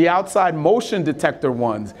outside motion detector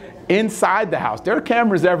ones, inside the house. There are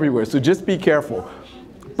cameras everywhere, so just be careful.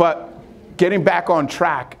 But getting back on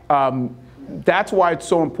track, that's why it's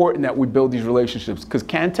so important that we build these relationships. Because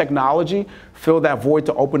can technology fill that void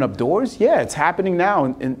to open up doors? Yeah, it's happening now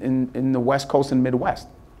in the West Coast and Midwest.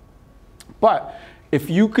 But if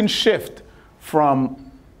you can shift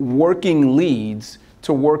from working leads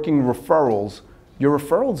to working referrals, your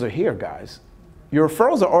referrals are here, guys. Your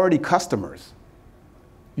referrals are already customers.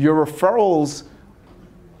 Your referrals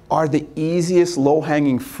are the easiest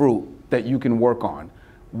low-hanging fruit that you can work on.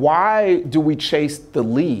 Why do we chase the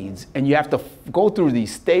leads and you have to go through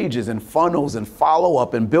these stages and funnels and follow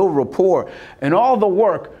up and build rapport and all the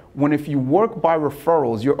work when if you work by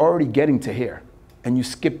referrals, you're already getting to here and you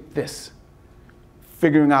skip this,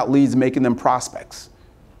 figuring out leads, making them prospects,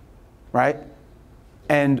 right?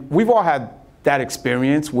 And we've all had that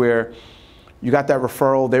experience where you got that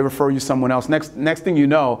referral, they refer you someone else. Next thing you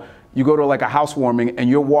know, you go to like a housewarming and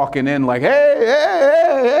you're walking in like, hey,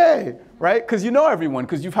 hey, hey, hey, right? Because you know everyone,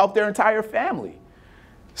 because you've helped their entire family.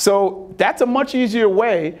 So that's a much easier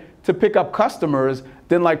way to pick up customers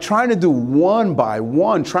than like trying to do one by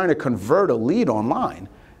one, trying to convert a lead online.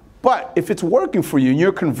 But if it's working for you and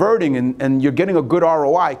you're converting and you're getting a good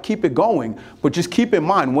ROI, keep it going. But just keep in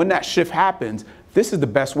mind, when that shift happens, this is the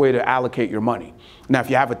best way to allocate your money. Now, if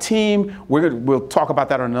you have a team, we'll talk about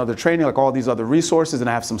that on another training, like all these other resources, and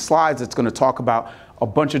I have some slides that's going to talk about a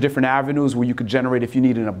bunch of different avenues where you could generate if you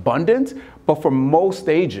need an abundance. But for most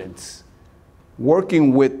agents,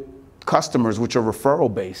 working with customers, which are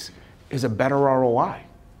referral based, is a better ROI.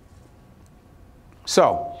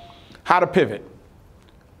 So, how to pivot?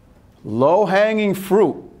 Low-hanging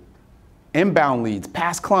fruit, inbound leads,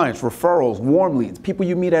 past clients, referrals, warm leads, people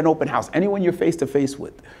you meet at an open house, anyone you're face-to-face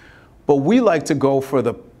with. But we like to go for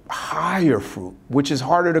the higher fruit, which is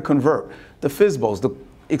harder to convert, the FSBOs, the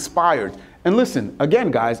expired. And listen, again,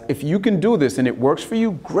 guys, if you can do this and it works for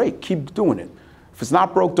you, great, keep doing it. If it's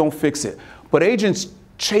not broke, don't fix it. But agents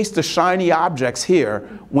chase the shiny objects here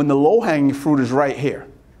when the low-hanging fruit is right here.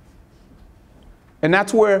 And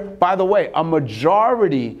that's where, by the way, a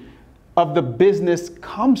majority of the business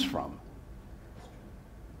comes from.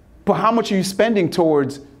 But how much are you spending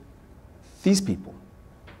towards these people?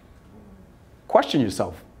 Question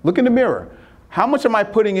yourself. Look in the mirror. How much am I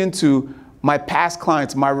putting into my past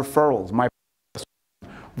clients, my referrals, my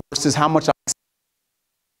versus how much I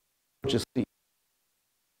just see?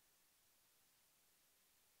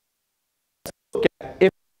 If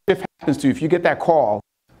it happens to you, if you get that call,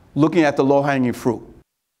 looking at the low-hanging fruit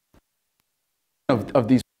of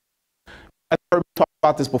these. I've heard me talk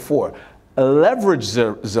about this before. Leverage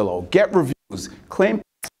Zillow, get reviews, claim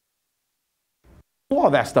all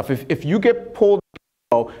that stuff. If you get pulled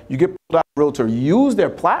you get pulled out of realtor, use their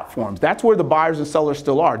platforms. That's where the buyers and sellers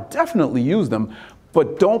still are. Definitely use them,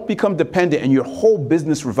 but don't become dependent and your whole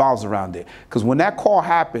business revolves around it. Because when that call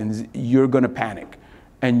happens, you're going to panic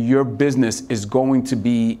and your business is going to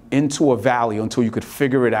be into a valley until you could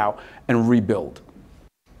figure it out and rebuild.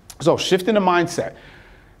 So shifting the mindset.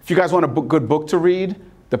 If you guys want a good book to read,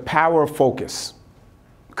 The Power of Focus.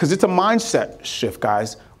 Because it's a mindset shift,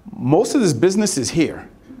 guys. Most of this business is here.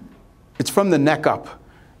 It's from the neck up.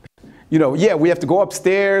 You know, yeah, we have to go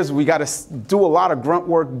upstairs. We got to do a lot of grunt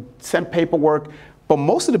work, send paperwork, but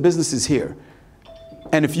most of the business is here.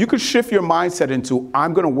 And if you could shift your mindset into,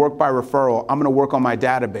 I'm going to work by referral, I'm going to work on my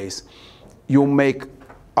database, you'll make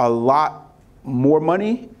a lot more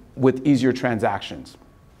money with easier transactions.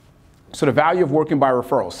 So the value of working by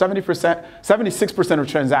referral, 76% of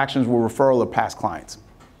transactions were referral of past clients,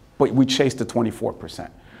 but we chased the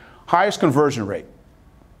 24%. Highest conversion rate,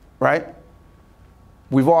 right?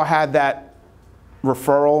 We've all had that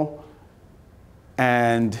referral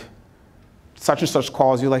and such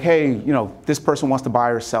calls you like, hey, you know, this person wants to buy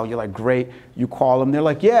or sell. You're like, great. You call them. They're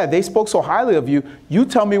like, yeah, they spoke so highly of you. You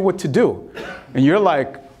tell me what to do. And you're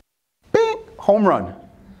like, bing, home run.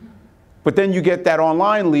 But then you get that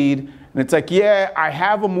online lead and it's like, yeah, I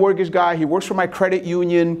have a mortgage guy. He works for my credit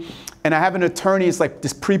union and I have an attorney. It's like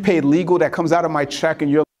this prepaid legal that comes out of my check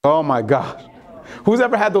and you're like, oh my God. Who's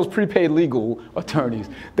ever had those prepaid legal attorneys?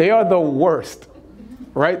 They are the worst,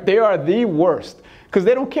 right? They are the worst because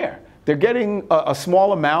they don't care. They're getting a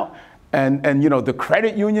small amount and you know, the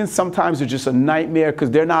credit unions sometimes are just a nightmare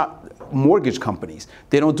because they're not mortgage companies.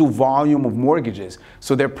 They don't do volume of mortgages.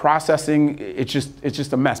 So they're processing, it's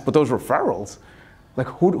just a mess. But those referrals, like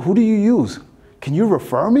who do you use? Can you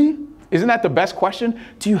refer me? Isn't that the best question?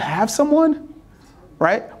 Do you have someone?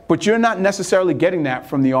 Right? But you're not necessarily getting that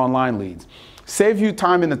from the online leads. Save you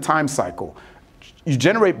time in the time cycle. You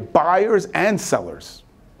generate buyers and sellers.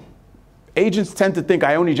 Agents tend to think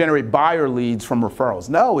I only generate buyer leads from referrals.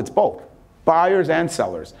 No, it's both. Buyers and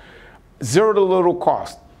sellers. Zero to little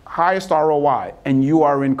cost, highest ROI, and you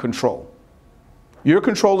are in control. You're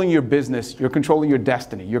controlling your business, you're controlling your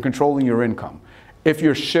destiny, you're controlling your income if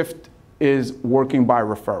your shift is working by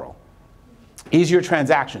referral. Easier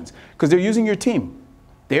transactions, because they're using your team.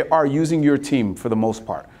 They are using your team for the most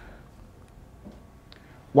part.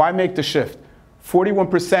 Why make the shift?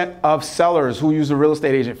 41% of sellers who use a real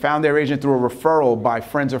estate agent found their agent through a referral by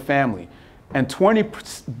friends or family. And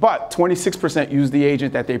 26% use the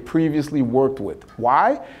agent that they previously worked with.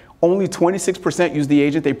 Why? Only 26% use the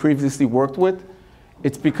agent they previously worked with.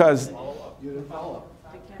 It's because,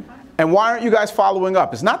 and why aren't you guys following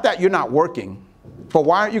up? It's not that you're not working, but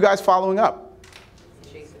why aren't you guys following up?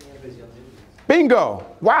 Bingo.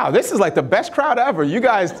 Wow, this is like the best crowd ever. You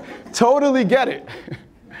guys totally get it.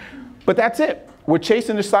 But that's it. We're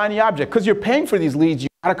chasing the shiny object because you're paying for these leads. You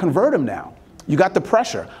got to convert them now. You got the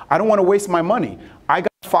pressure. I don't want to waste my money. I got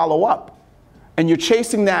to follow up. And you're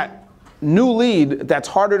chasing that new lead that's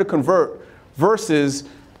harder to convert versus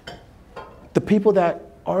the people that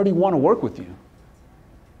already want to work with you,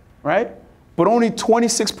 right? But only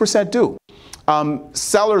 26% do.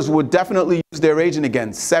 Sellers would definitely use their agent again,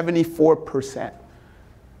 74%.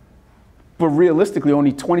 But realistically,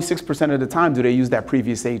 only 26% of the time do they use that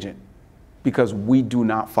previous agent because we do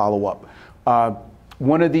not follow up.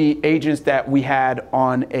 One of the agents that we had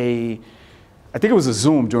on I think it was a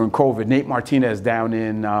Zoom during COVID, Nate Martinez down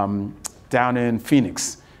in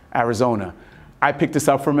Phoenix, Arizona. I picked this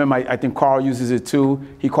up from him. I think Carl uses it too.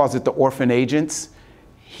 He calls it the orphan agents.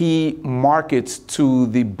 He markets to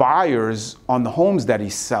the buyers on the homes that he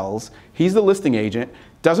sells. He's the listing agent.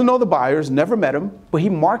 Doesn't know the buyers, never met them, but he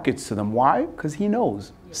markets to them. Why? Because he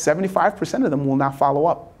knows 75% of them will not follow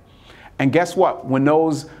up. And guess what? When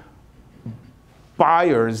those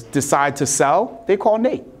buyers decide to sell, they call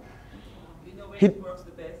Nate. You know where it works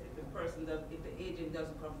the best if the agent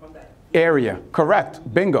doesn't come from that area. Correct.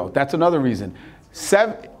 Bingo. That's another reason.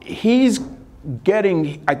 He's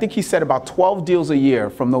getting, I think he said about 12 deals a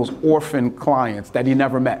year from those orphan clients that he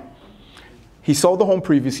never met. He sold the home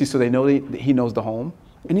previously, so they know he knows the home.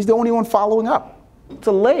 And he's the only one following up. It's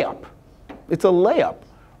a layup. It's a layup,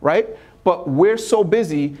 right? But we're so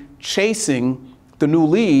busy chasing the new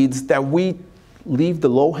leads that we leave the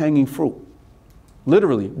low-hanging fruit.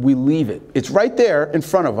 Literally, we leave it. It's right there in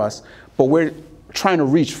front of us, but we're trying to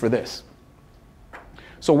reach for this.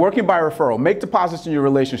 So working by referral, make deposits in your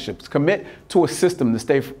relationships, commit to a system to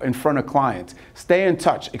stay in front of clients, stay in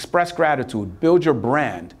touch, express gratitude, build your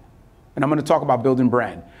brand. And I'm going to talk about building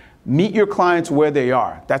brand. Meet your clients where they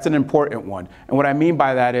are. That's an important one. And what I mean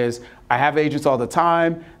by that is I have agents all the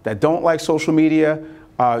time that don't like social media.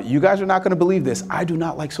 You guys are not going to believe this. I do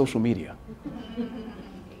not like social media.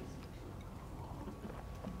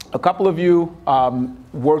 A couple of you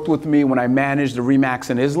worked with me when I managed the Remax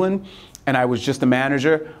in Island, and I was just a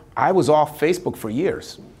manager. I was off Facebook for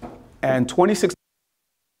years. And 2016,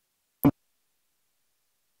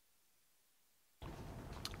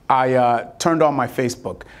 I turned on my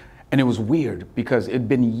Facebook. And it was weird because it'd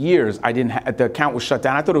been years the account was shut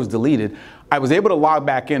down. I thought it was deleted. I was able to log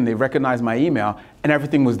back in. They recognized my email and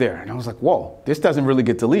everything was there. And I was like, whoa, this doesn't really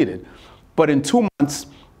get deleted. But in 2 months,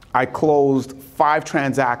 I closed 5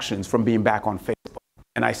 transactions from being back on Facebook.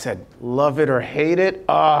 And I said, love it or hate it,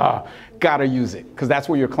 gotta use it, because that's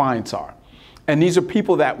where your clients are. And these are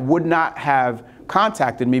people that would not have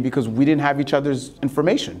contacted me because we didn't have each other's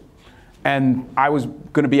information. And I was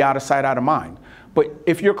gonna be out of sight, out of mind. But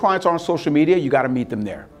if your clients are on social media, you gotta meet them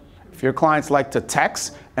there. If your clients like to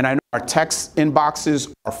text, and I know our text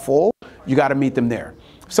inboxes are full, you gotta meet them there.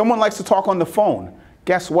 If someone likes to talk on the phone,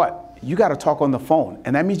 guess what? You gotta talk on the phone.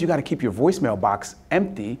 And that means you gotta keep your voicemail box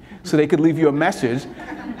empty so they could leave you a message.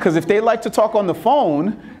 Because if they like to talk on the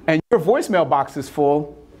phone and your voicemail box is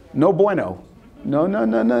full, no bueno. No, no,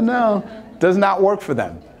 no, no, no. Does not work for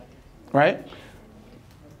them, right?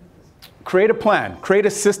 Create a plan, create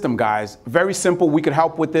a system, guys. Very simple, we could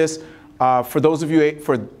help with this. For those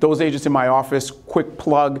agents in my office, quick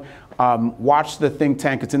plug, watch the Think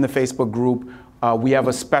Tank, it's in the Facebook group. We have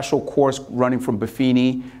a special course running from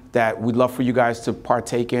Buffini that we'd love for you guys to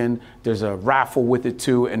partake in. There's a raffle with it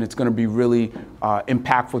too, and it's gonna be really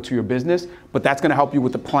impactful to your business, but that's gonna help you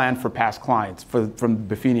with the plan for past clients from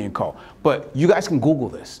Buffini & Co. But you guys can Google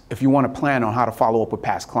this if you want to plan on how to follow up with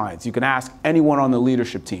past clients. You can ask anyone on the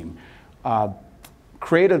leadership team.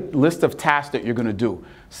 Create a list of tasks that you're going to do.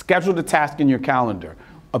 Schedule the task in your calendar.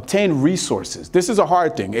 Obtain resources. This is a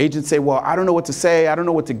hard thing. Agents say, well, I don't know what to say. I don't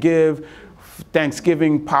know what to give.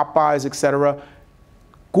 Thanksgiving, Popeyes, etc.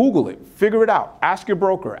 Google it. Figure it out. Ask your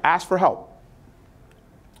broker. Ask for help.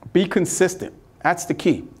 Be consistent. That's the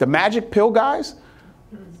key. The magic pill, guys,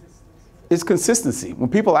 is consistency. When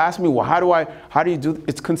people ask me, well, how do you do?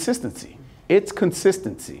 It's consistency. It's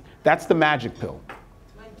consistency. That's the magic pill.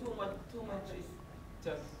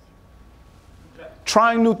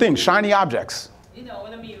 Trying new things, shiny objects. You know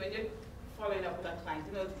what I mean? When you're following up with a client,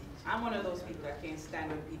 you know, I'm one of those people that can't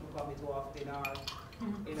stand when people call me too often or,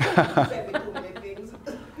 you know, send me too many things.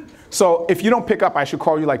 So if you don't pick up, I should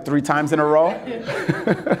call you like 3 times in a row?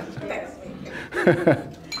 Text me.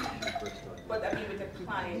 But I mean, with the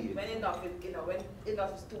client, when enough is, you know, when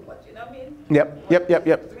enough is too much, you know what I mean?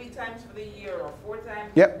 Yep. 3 times for the year or 4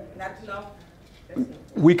 times? Yep. Not enough?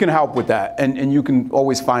 We can help with that, and you can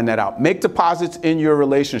always find that out. Make deposits in your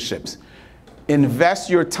relationships. Invest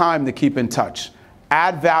your time to keep in touch.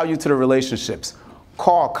 Add value to the relationships.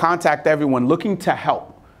 Call, contact everyone looking to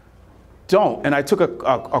help. Don't, and I took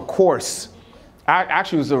a course,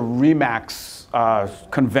 actually it was a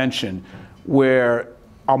Remax convention, where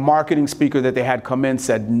a marketing speaker that they had come in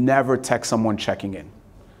said, never text someone checking in.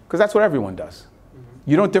 Because that's what everyone does.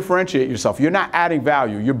 You don't differentiate yourself. You're not adding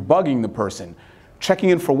value, you're bugging the person.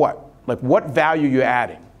 Checking in for what? Like, what value you're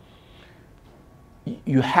adding?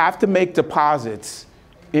 You have to make deposits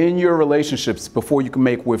in your relationships before you can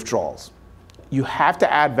make withdrawals. You have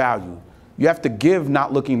to add value. You have to give,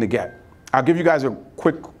 not looking to get. I'll give you guys a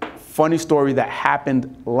quick, funny story that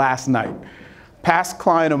happened last night. Past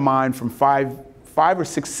client of mine from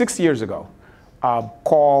 6 years ago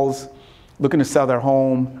calls, looking to sell their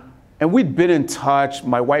home. And we'd been in touch.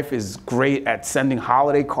 My wife is great at sending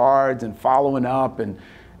holiday cards and following up. And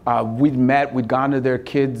we'd met, we'd gone to their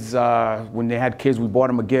kids, when they had kids, we bought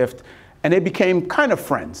them a gift. And they became kind of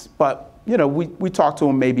friends. But, you know, we talk to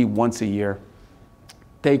them maybe once a year.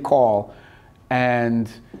 They call, and,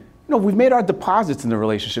 you know, we've made our deposits in the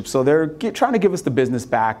relationship. So they're trying to give us the business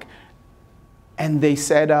back. And they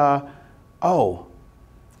said, oh,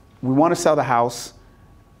 we want to sell the house.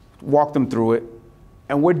 Walk them through it.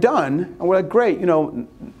 And we're done, and we're like, great, you know,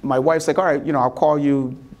 my wife's like, all right, you know, I'll call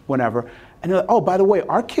you whenever. And they're like, oh, by the way,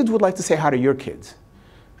 our kids would like to say hi to your kids.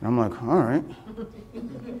 And I'm like, all right,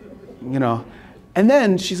 you know. And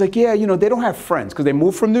then she's like, yeah, you know, they don't have friends, because they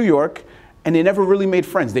moved from New York, and they never really made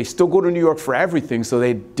friends. They still go to New York for everything, so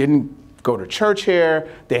they didn't go to church here,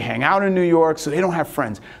 they hang out in New York, so they don't have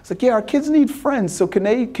friends. It's like, yeah, our kids need friends, so can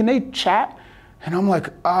they chat? And I'm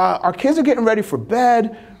like, our kids are getting ready for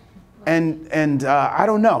bed, and I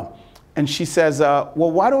don't know. And she says,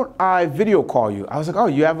 well, why don't I video call you? I was like, oh,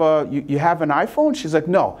 you have an iPhone? She's like,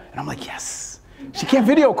 no. And I'm like, yes, she can't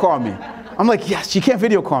video call me. I'm like, yes, she can't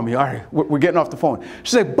video call me. All right, we're getting off the phone.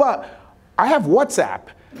 She's like, but I have WhatsApp.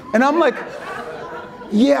 And I'm like,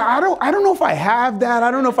 yeah, I don't know if I have that.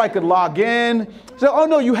 I don't know if I could log in. So, oh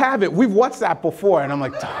no, you have it. We've WhatsApped before. And I'm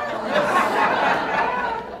like,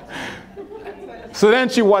 so then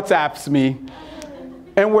she WhatsApps me.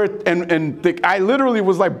 And I literally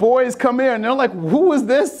was like, boys, come here. And they're like, who is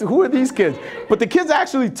this? Who are these kids? But the kids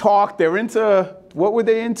actually talk. They're into, what were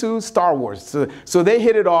they into? Star Wars. So they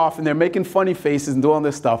hit it off, and they're making funny faces and doing all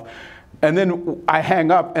this stuff. And then I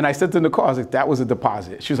hang up, and I said to Nicole, I was like, that was a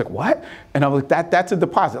deposit. She was like, what? And I was like, that's a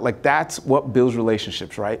deposit. Like, that's what builds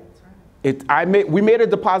relationships, right? We made a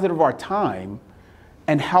deposit of our time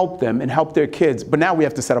and help them and help their kids. But now we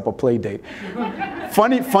have to set up a play date.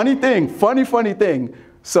 funny thing.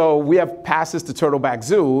 So we have passes to Turtleback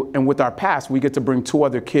Zoo, and with our pass, we get to bring 2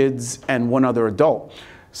 other kids and 1 other adult.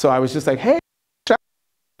 So I was just like, hey,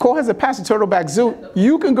 Cole has a pass to Turtleback Zoo.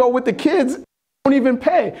 You can go with the kids, don't even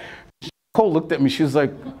pay. Cole looked at me, she was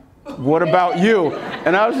like, what about you?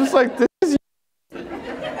 And I was just like, this is you.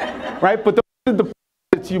 Right? But the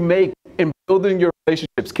deposits you make in building your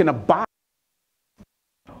relationships can abide.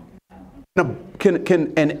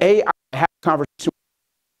 Can an AI have a conversation?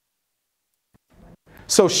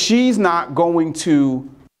 So she's not going to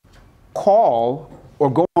call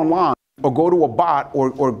or go online or go to a bot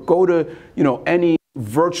or go to any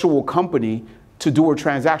virtual company to do her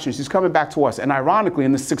transaction. She's coming back to us. And ironically,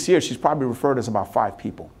 in the 6 years, she's probably referred us about 5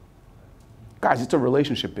 people. Guys, it's a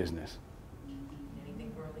relationship business.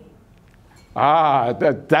 Anything for a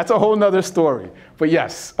lead? That's a whole nother story. But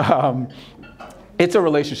yes, it's a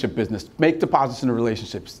relationship business. Make deposits in a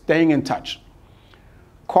relationship, staying in touch.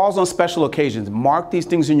 Calls on special occasions. Mark these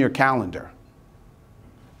things in your calendar.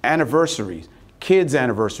 Anniversaries, kids'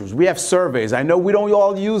 anniversaries. We have surveys. I know we don't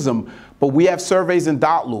all use them, but we have surveys in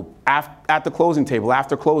Dotloop at the closing table,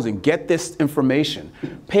 after closing. Get this information.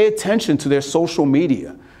 Pay attention to their social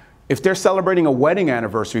media. If they're celebrating a wedding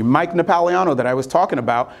anniversary, Mike Napoleano that I was talking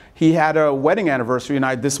about, he had a wedding anniversary,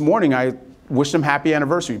 and this morning I wished him happy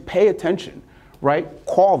anniversary. Pay attention, right?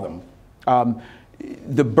 Call them.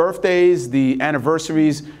 The birthdays, the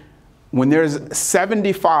anniversaries, when there's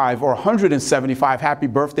 75 or 175 happy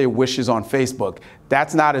birthday wishes on Facebook,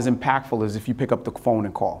 that's not as impactful as if you pick up the phone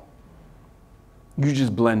and call. You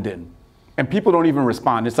just blend in. And people don't even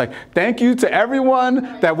respond. It's like, thank you to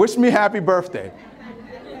everyone that wished me happy birthday.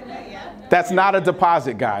 That's not a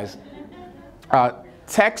deposit, guys.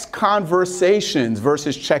 Text conversations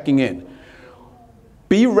versus checking in.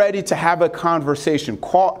 Be ready to have a conversation.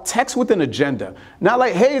 Text with an agenda. Not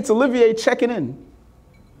like, hey, it's Olivier checking in.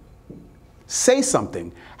 Say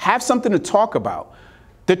something. Have something to talk about.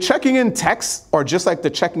 The checking in texts are just like the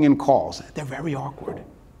checking in calls. They're very awkward.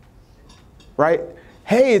 Right?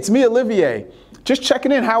 Hey, it's me, Olivier. Just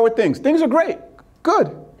checking in. How are things? Things are great.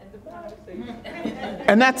 Good.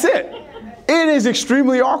 And that's it. It is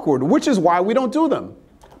extremely awkward, which is why we don't do them.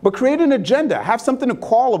 But create an agenda. Have something to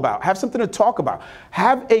call about. Have something to talk about.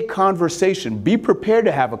 Have a conversation. Be prepared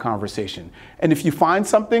to have a conversation. And if you find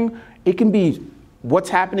something, it can be what's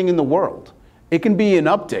happening in the world. It can be an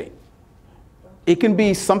update. It can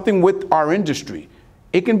be something with our industry.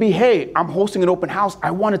 It can be, hey, I'm hosting an open house. I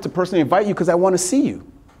wanted to personally invite you because I want to see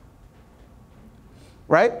you.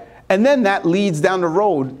 Right? And then that leads down the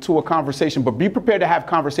road to a conversation. But be prepared to have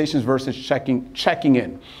conversations versus checking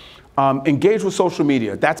in. Engage with social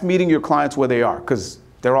media. That's meeting your clients where they are, because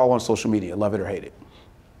they're all on social media, love it or hate it.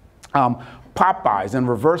 Pop buys and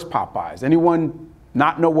reverse pop buys. Anyone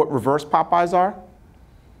not know what reverse pop buys are?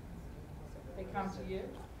 They come to you?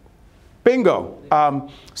 Bingo.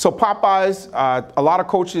 So pop buys, a lot of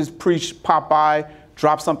coaches preach pop buy,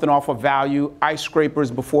 drop something off of value, ice scrapers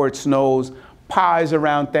before it snows, pies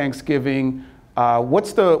around Thanksgiving.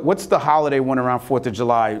 What's the holiday one around 4th of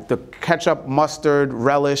July? The ketchup, mustard,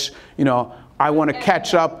 relish. I want to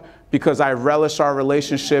catch up because I relish our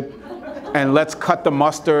relationship, and let's cut the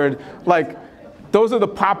mustard. Like, those are the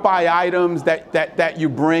Popeye items that you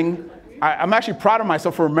bring. I'm actually proud of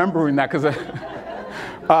myself for remembering that, because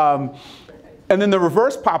and then the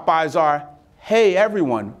reverse Popeyes are, hey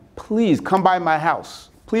everyone, please come by my house.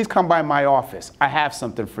 Please come by my office. I have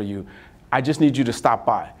something for you. I just need you to stop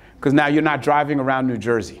by. Because now you're not driving around New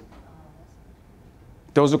Jersey.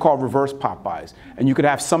 Those are called reverse Popeyes. And you could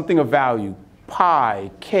have something of value,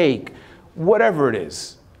 pie, cake, whatever it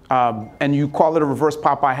is. And you call it a reverse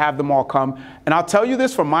Popeye, have them all come. And I'll tell you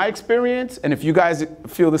this from my experience, and if you guys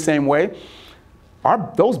feel the same way,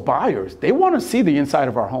 those buyers, they want to see the inside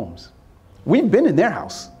of our homes. We've been in their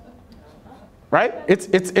house, right? It's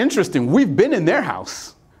interesting. We've been in their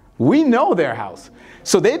house. We know their house.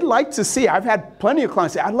 So they'd like to see, I've had plenty of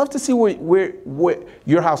clients say, I'd love to see what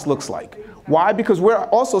your house looks like. Why? Because we're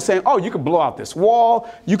also saying, oh, you can blow out this wall,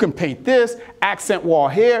 you can paint this, accent wall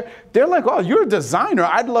here. They're like, oh, you're a designer,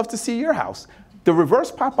 I'd love to see your house. The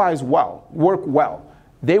reverse Popeyes work well.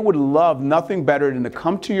 They would love nothing better than to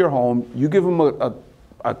come to your home, you give them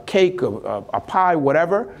a cake, a pie,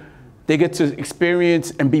 whatever, they get to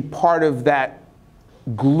experience and be part of that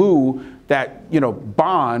glue, that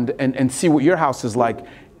bond, and see what your house is like.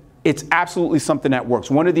 It's absolutely something that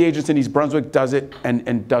works. One of the agents in East Brunswick does it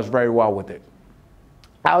and does very well with it.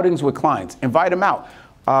 Outings with clients, invite them out.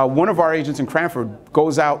 One of our agents in Cranford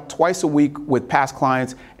goes out twice a week with past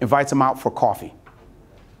clients, invites them out for coffee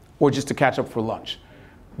or just to catch up for lunch.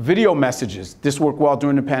 Video messages, this worked well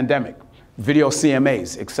during the pandemic. Video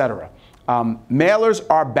CMAs, etc. Mailers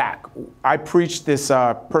are back. I preached this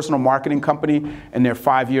personal marketing company and their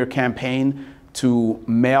 5-year campaign to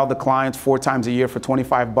mail the clients 4 times a year for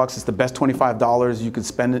 $25. It's the best $25 you could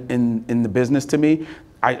spend in the business to me.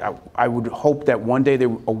 I would hope that one day they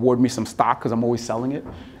award me some stock because I'm always selling it.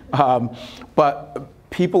 But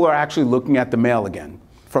people are actually looking at the mail again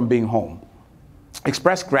from being home.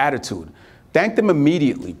 Express gratitude. Thank them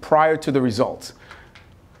immediately prior to the results.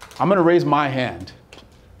 I'm going to raise my hand.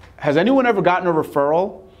 Has anyone ever gotten a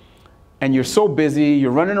referral and you're so busy,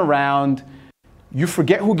 you're running around, you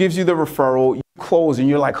forget who gives you the referral, you close and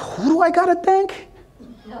you're like, who do I got to thank?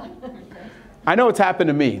 I know it's happened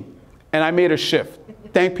to me, and I made a shift.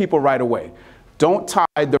 Thank people right away. Don't tie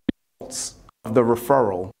the results of the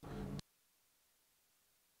referral.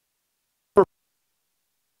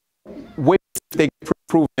 Wait if they get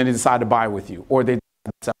approved and they decide to buy with you or they decide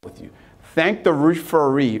to sell with you. Thank the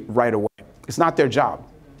referee right away. It's not their job.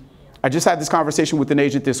 I just had this conversation with an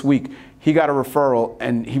agent this week. He got a referral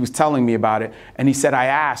and he was telling me about it. And he said, I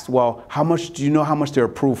asked, well, do you know how much they're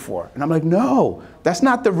approved for? And I'm like, no, that's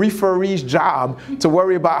not the referee's job to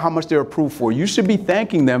worry about how much they're approved for. You should be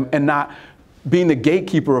thanking them and not being the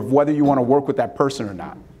gatekeeper of whether you want to work with that person or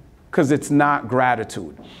not, because it's not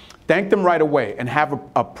gratitude. Thank them right away and have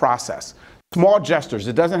a process. Small gestures,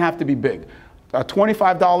 it doesn't have to be big. A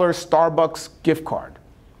 $25 Starbucks gift card,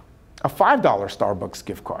 a $5 Starbucks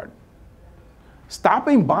gift card.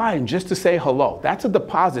 Stopping by and just to say hello, that's a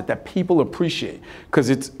deposit that people appreciate because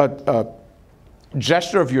it's a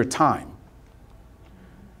gesture of your time.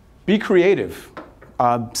 Be creative.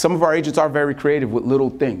 Some of our agents are very creative with little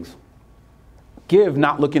things. Give,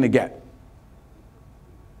 not looking to get.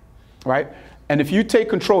 Right? And if you take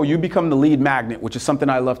control, you become the lead magnet, which is something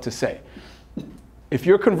I love to say. If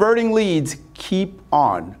you're converting leads, keep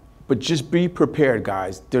on, but just be prepared,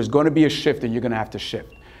 guys. There's going to be a shift and you're going to have to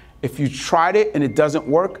shift. If you tried it and it doesn't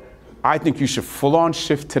work, I think you should full-on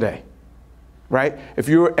shift today, right? If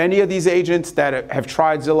you're any of these agents that have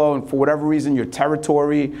tried Zillow and for whatever reason your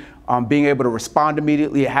territory, being able to respond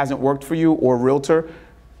immediately, it hasn't worked for you, or a realtor,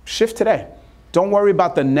 shift today. Don't worry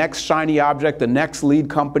about the next shiny object, the next lead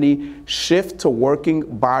company. Shift to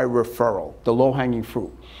working by referral, the low-hanging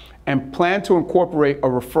fruit. And plan to incorporate a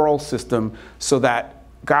referral system so that,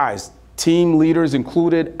 guys, team leaders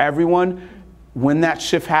included, everyone, when that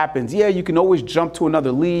shift happens, yeah, you can always jump to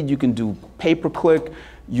another lead. You can do pay-per-click.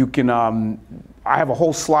 You can, I have a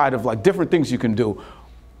whole slide of like different things you can do.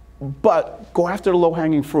 But go after the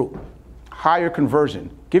low-hanging fruit. Higher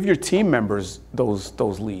conversion. Give your team members those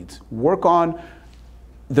leads. Work on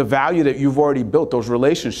the value that you've already built, those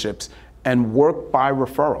relationships, and work by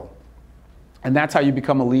referral. And that's how you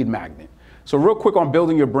become a lead magnet. So real quick on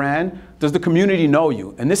building your brand, does the community know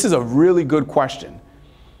you? And this is a really good question.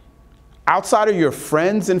 Outside of your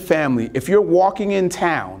friends and family, if you're walking in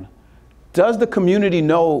town, does the community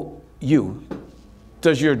know you?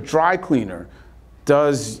 Does your dry cleaner,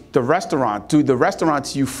 does the restaurant, do the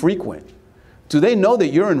restaurants you frequent, do they know that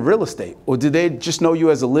you're in real estate? Or do they just know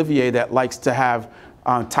you as Olivier that likes to have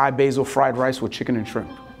Thai basil fried rice with chicken and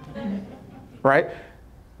shrimp? Right?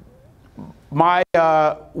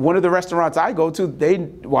 One of the restaurants I go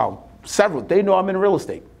to, several, they know I'm in real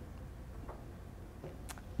estate.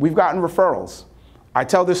 We've gotten referrals. I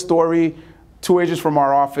tell this story, 2 agents from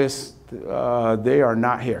our office, they are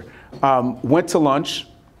not here, went to lunch.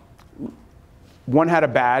 One had a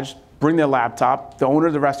badge, bring their laptop. The owner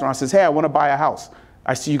of the restaurant says, hey, I want to buy a house.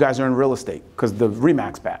 I see you guys are in real estate because the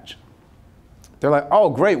RE/MAX badge. They're like, oh,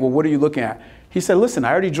 great. Well, what are you looking at? He said, listen,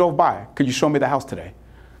 I already drove by. Could you show me the house today?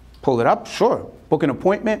 Pull it up, sure. Book an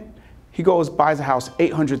appointment. He goes, buys a house,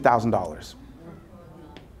 $800,000.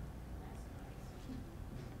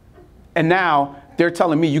 And now they're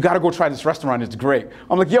telling me, you got to go try this restaurant. It's great.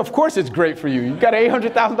 I'm like, yeah, of course it's great for you. You got an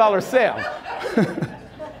 $800,000 sale.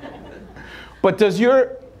 But does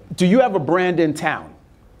your do you have a brand in town?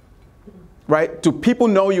 Right? Do people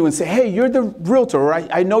know you and say, hey, you're the realtor, or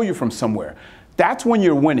I know you from somewhere? That's when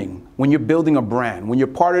you're winning, when you're building a brand, when you're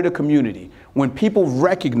part of the community, when people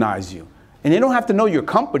recognize you. And they don't have to know your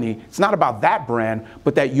company. It's not about that brand,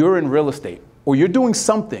 but that you're in real estate or you're doing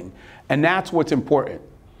something. And that's what's important.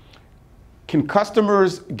 Can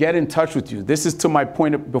customers get in touch with you? This is to my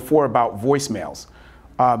point before about voicemails.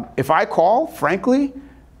 If I call, frankly,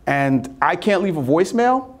 and I can't leave a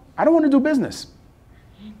voicemail, I don't want to do business.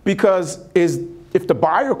 Because if the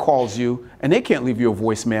buyer calls you and they can't leave you a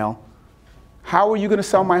voicemail, how are you going to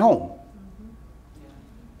sell my home?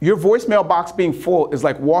 Your voicemail box being full is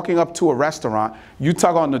like walking up to a restaurant, you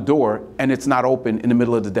tug on the door, and it's not open in the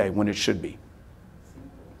middle of the day when it should be.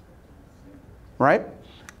 Right?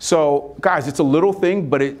 So, guys, it's a little thing,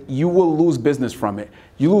 but you will lose business from it.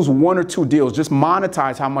 You lose 1 or 2 deals. Just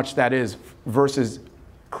monetize how much that is versus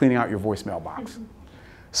cleaning out your voicemail box.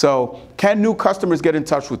 So, can new customers get in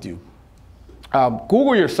touch with you?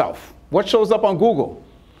 Google yourself. What shows up on Google?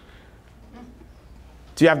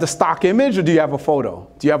 Do you have the stock image or do you have a photo?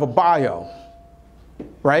 Do you have a bio?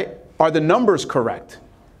 Right? Are the numbers correct?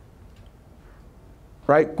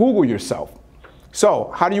 Right? Google yourself.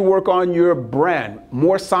 So, how do you work on your brand?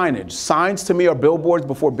 More signage. Signs to me are billboards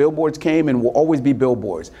before billboards came and will always be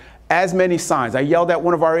billboards. As many signs. I yelled at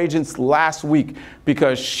one of our agents last week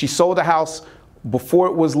because she sold a house before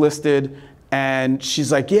it was listed and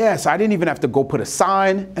she's like, yes, I didn't even have to go put a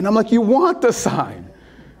sign. And I'm like, you want the sign.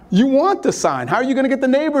 You want the sign. How are you going to get the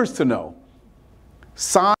neighbors to know?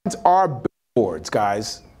 Signs are billboards,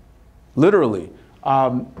 guys. Literally.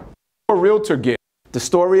 A realtor gig. The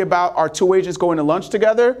story about our 2 agents going to lunch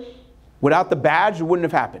together, without the badge, it wouldn't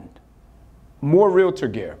have happened. More realtor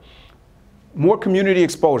gear. More community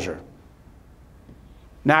exposure.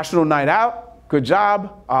 National night out, good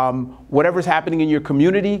job. Whatever's happening in your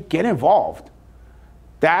community, get involved.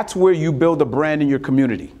 That's where you build a brand in your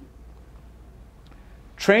community.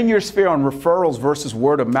 Train your sphere on referrals versus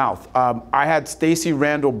word of mouth. I had Stacey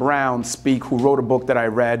Randall Brown speak, who wrote a book that I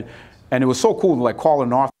read. And it was so cool to like call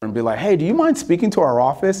an author and be like, hey, do you mind speaking to our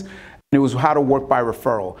office? And it was how to work by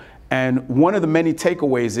referral. And one of the many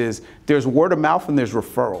takeaways is there's word of mouth and there's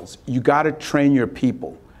referrals. You got to train your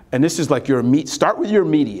people. And this is like start with your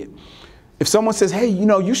immediate. If someone says, hey,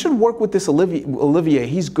 you should work with this Olivier,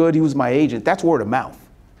 he's good, he was my agent, that's word of mouth.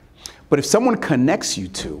 But if someone connects you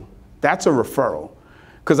to, that's a referral.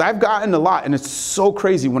 Because I've gotten a lot, and it's so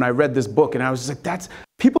crazy when I read this book, and I was just like,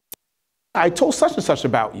 I told such and such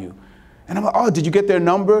about you. And I'm like, oh, did you get their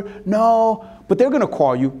number? No, but they're going to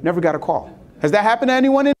call you. Never got a call. Has that happened to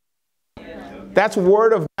anyone? That's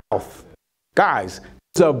word of mouth. Guys,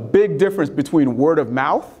 there's a big difference between word of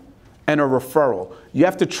mouth and a referral. You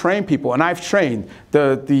have to train people. And I've trained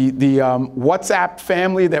the WhatsApp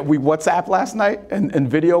family that we WhatsApped last night and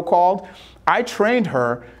video called. I trained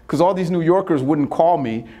her because all these New Yorkers wouldn't call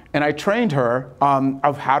me. And I trained her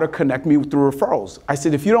of how to connect me through referrals. I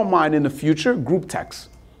said, if you don't mind in the future, group text.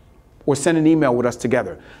 Or send an email with us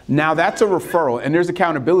together. Now that's a referral, and there's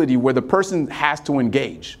accountability where the person has to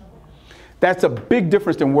engage. That's a big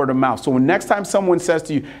difference than word of mouth. So when next time someone says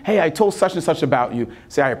to you, hey, I told such and such about you,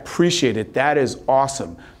 say, I appreciate it. That is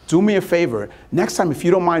awesome. Do me a favor. Next time, if you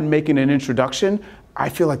don't mind making an introduction, I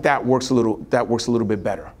feel like that works a little bit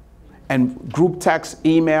better. And group text,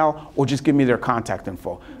 email, or just give me their contact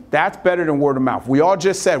info. That's better than word of mouth. We all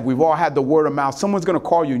just said we've all had the word of mouth. Someone's going to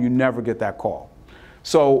call you and you never get that call.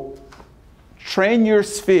 So train your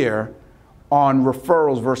sphere on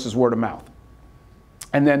referrals versus word of mouth.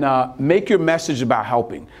 And then make your message about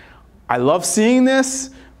helping. I love seeing this,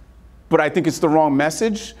 but I think it's the wrong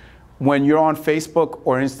message when you're on Facebook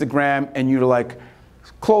or Instagram and you're like,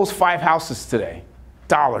 close 5 houses today,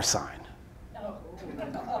 $.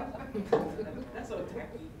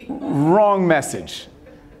 Wrong message.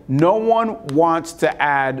 No one wants to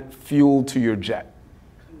add fuel to your jet.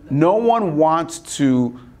 No one wants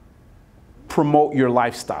to promote your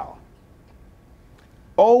lifestyle.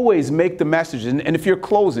 Always make the message. And if you're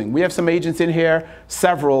closing, we have some agents in here,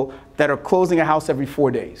 several, that are closing a house every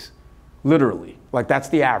 4 days. Literally. Like that's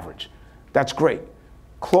the average. That's great.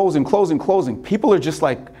 Closing, closing, closing. People are just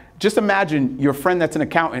like, just imagine your friend that's an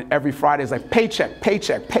accountant every Friday is like, paycheck,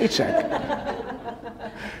 paycheck, paycheck.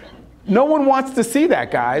 No one wants to see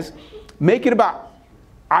that, guys. Make it about,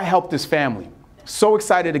 I helped this family. So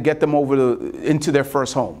excited to get them into their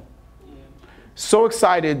first home. So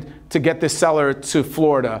excited to get this seller to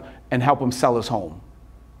Florida and help him sell his home.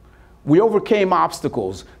 We overcame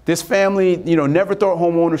obstacles. This family, never thought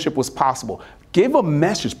home ownership was possible. Give a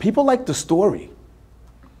message. People like the story.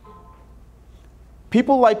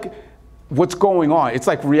 People like what's going on. It's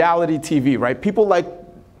like reality TV, right? People like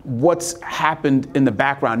what's happened in the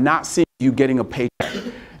background, not seeing you getting a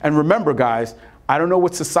paycheck. And remember, guys, I don't know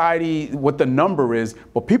what the number is,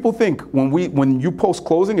 but people think when you post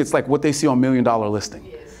closing, it's like what they see on $1 Million Listing.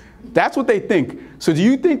 Yes. That's what they think. So do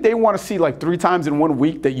you think they want to see like 3 times in 1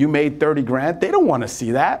 week that you made 30 grand? They don't want to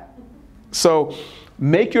see that. So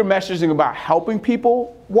make your messaging about helping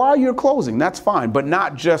people while you're closing. That's fine, but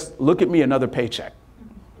not just look at me, another paycheck.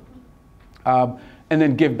 And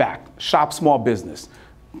then give back. Shop small business.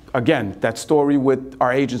 Again, that story with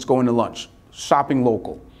our agents going to lunch. Shopping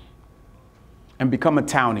local. And become a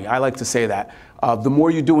townie. I like to say that. The more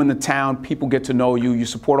you do in the town, people get to know you. You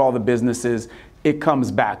support all the businesses. It comes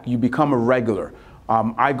back. You become a regular.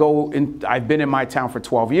 I've been in my town for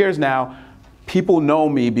 12 years now. People know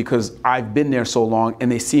me because I've been there so long, and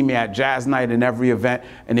they see me at jazz night and every event,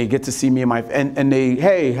 and they get to see me and they,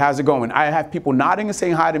 hey, how's it going? I have people nodding and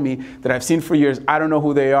saying hi to me that I've seen for years. I don't know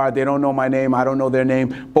who they are. They don't know my name. I don't know their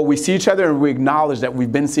name. But we see each other and we acknowledge that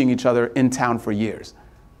we've been seeing each other in town for years.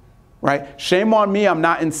 Right? Shame on me, I'm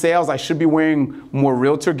not in sales. I should be wearing more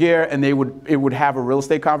realtor gear, and it would have a real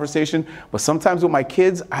estate conversation. But sometimes with my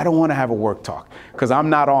kids, I don't want to have a work talk because I'm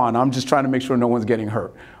not on. I'm just trying to make sure no one's getting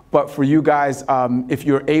hurt. But for you guys, if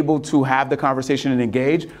you're able to have the conversation and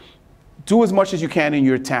engage, do as much as you can in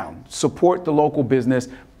your town. Support the local business,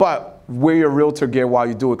 but wear your realtor gear while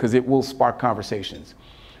you do it because it will spark conversations.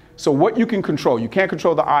 So what you can control, you can't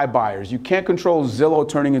control the iBuyers. You can't control Zillow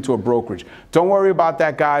turning into a brokerage. Don't worry about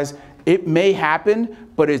that, guys. It may happen,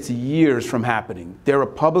 but it's years from happening. They're a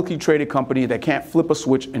publicly traded company that can't flip a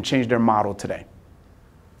switch and change their model today.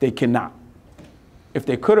 They cannot. If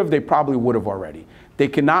they could have, they probably would have already. They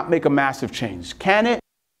cannot make a massive change. Can it?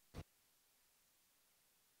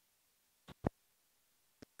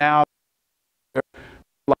 Now,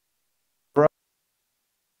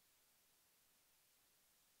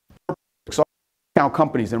 account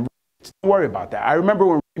companies, and don't worry about that. I remember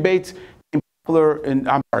when rebates became popular, and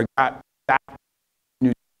got that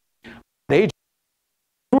new age.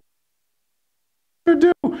 They're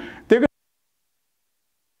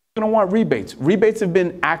going to want rebates. Rebates have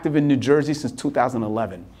been active in New Jersey since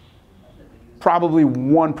 2011. Probably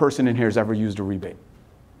one person in here has ever used a rebate.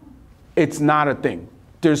 It's not a thing.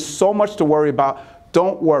 There's so much to worry about.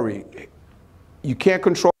 Don't worry. You can't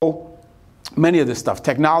control many of this stuff.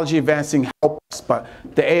 Technology advancing helps, but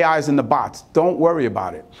the AIs and the bots, don't worry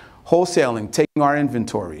about it. Wholesaling, taking our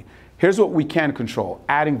inventory. Here's what we can control: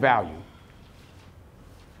 adding value.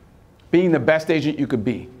 Being the best agent you could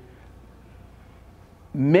be.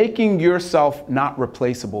 Making yourself not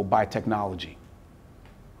replaceable by technology.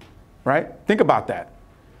 Right? Think about that.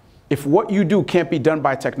 If what you do can't be done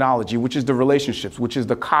by technology, which is the relationships, which is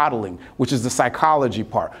the coddling, which is the psychology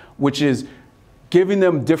part, which is giving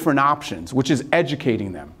them different options, which is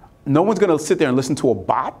educating them. No one's going to sit there and listen to a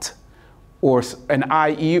bot or an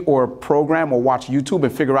IE or a program or watch YouTube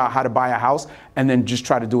and figure out how to buy a house and then just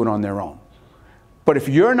try to do it on their own. But if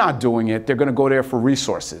you're not doing it, they're going to go there for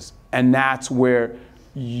resources. And that's where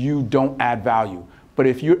you don't add value. But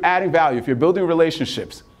if you're adding value, if you're building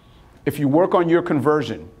relationships, if you work on your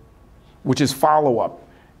conversion, which is follow-up,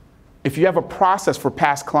 if you have a process for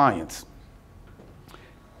past clients,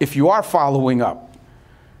 if you are following up,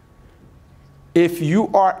 if you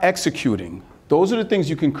are executing, those are the things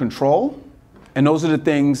you can control, and those are the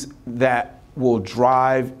things that will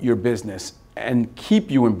drive your business and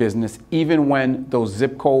keep you in business even when those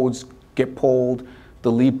zip codes get pulled,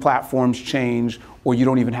 the lead platforms change, or you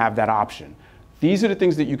don't even have that option. These are the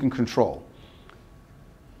things that you can control.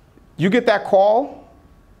 You get that call,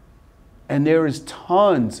 and there is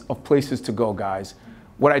tons of places to go, guys.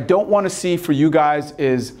 What I don't want to see for you guys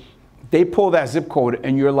is they pull that zip code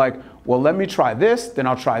and you're like, well, let me try this, then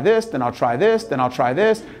I'll try this, then I'll try this, then I'll try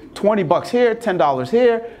this. 20 bucks here, $10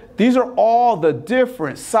 here. These are all the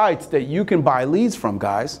different sites that you can buy leads from,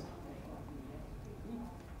 guys.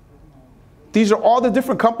 These are all the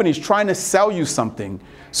different companies trying to sell you something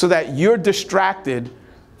so that you're distracted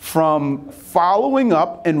from following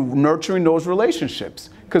up and nurturing those relationships.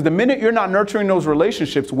 Because the minute you're not nurturing those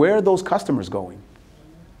relationships, where are those customers going?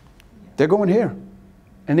 They're going here.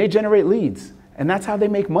 And they generate leads. And that's how they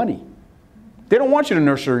make money. They don't want you to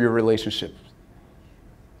nurture your relationships.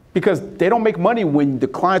 Because they don't make money when the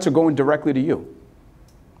clients are going directly to you.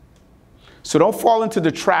 So don't fall into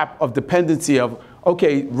the trap of dependency of,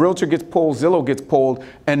 okay, Realtor gets pulled, Zillow gets pulled,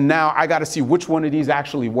 and now I got to see which one of these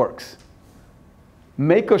actually works.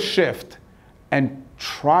 Make a shift and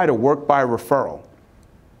try to work by referral.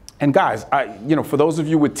 And guys, for those of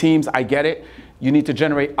you with teams, I get it. You need to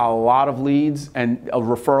generate a lot of leads, and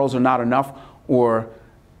referrals are not enough, or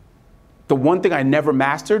the one thing I never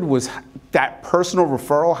mastered was that personal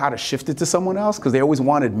referral, how to shift it to someone else, because they always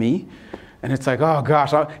wanted me. And it's like, oh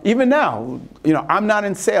gosh, even now, you know, I'm not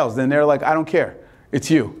in sales. Then they're like, I don't care, it's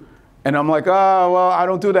you. And I'm like, oh, well, I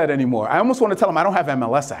don't do that anymore. I almost want to tell them I don't have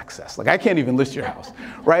MLS access. Like, I can't even list your house,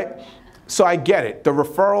 right? So I get it. The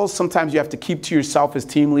referrals, sometimes you have to keep to yourself as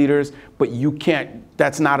team leaders, but you can't,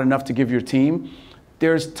 that's not enough to give your team.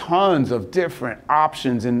 There's tons of different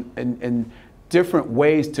options and different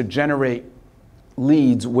ways to generate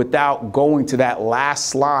leads without going to that last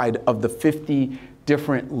slide of the 50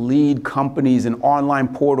 different lead companies and online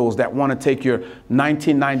portals that want to take your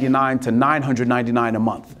 $19.99 to $999 a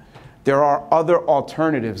month. There are other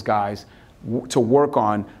alternatives, guys, to work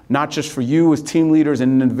on, not just for you as team leaders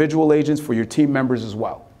and individual agents, for your team members as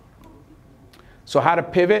well. So how to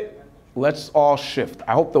pivot? Let's all shift.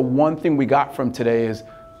 I hope the one thing we got from today is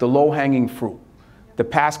the low-hanging fruit. The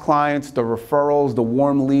past clients, the referrals, the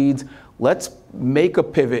warm leads. Let's make a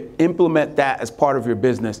pivot, implement that as part of your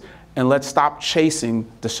business, and let's stop chasing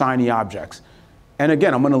the shiny objects. And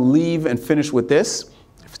again, I'm gonna leave and finish with this.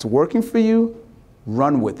 If it's working for you,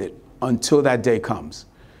 run with it until that day comes.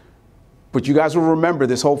 But you guys will remember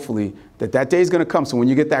this, hopefully, that that day is gonna come. So when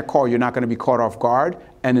you get that call, you're not gonna be caught off guard.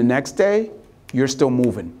 And the next day, you're still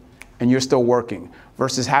moving and you're still working,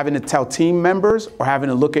 versus having to tell team members or having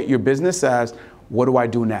to look at your business as, what do I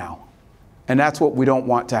do now? And that's what we don't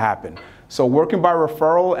want to happen. So working by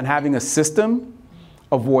referral and having a system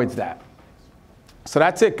avoids that. So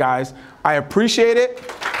that's it, guys. I appreciate it.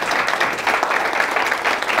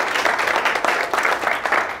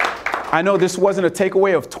 I know this wasn't a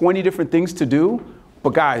takeaway of 20 different things to do, but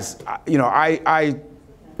guys, you know, I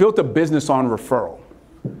built a business on referral.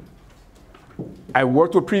 I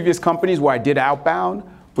worked with previous companies where I did outbound,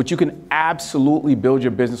 but you can absolutely build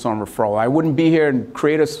your business on referral. I wouldn't be here and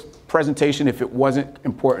create a presentation if it wasn't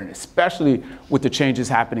important, especially with the changes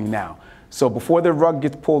happening now. So before the rug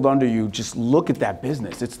gets pulled under you, just look at that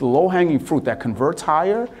business. It's the low-hanging fruit that converts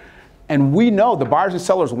higher. And we know the buyers and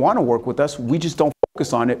sellers want to work with us. We just don't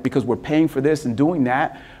focus on it because we're paying for this and doing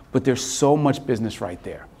that. But there's so much business right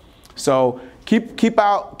there. So keep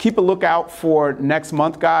a lookout for next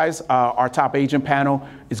month, guys. Our top agent panel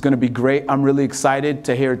is going to be great. I'm really excited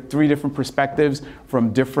to hear 3 different perspectives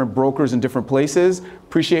from different brokers in different places.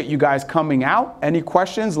 Appreciate you guys coming out. Any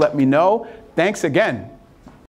questions, let me know. Thanks again.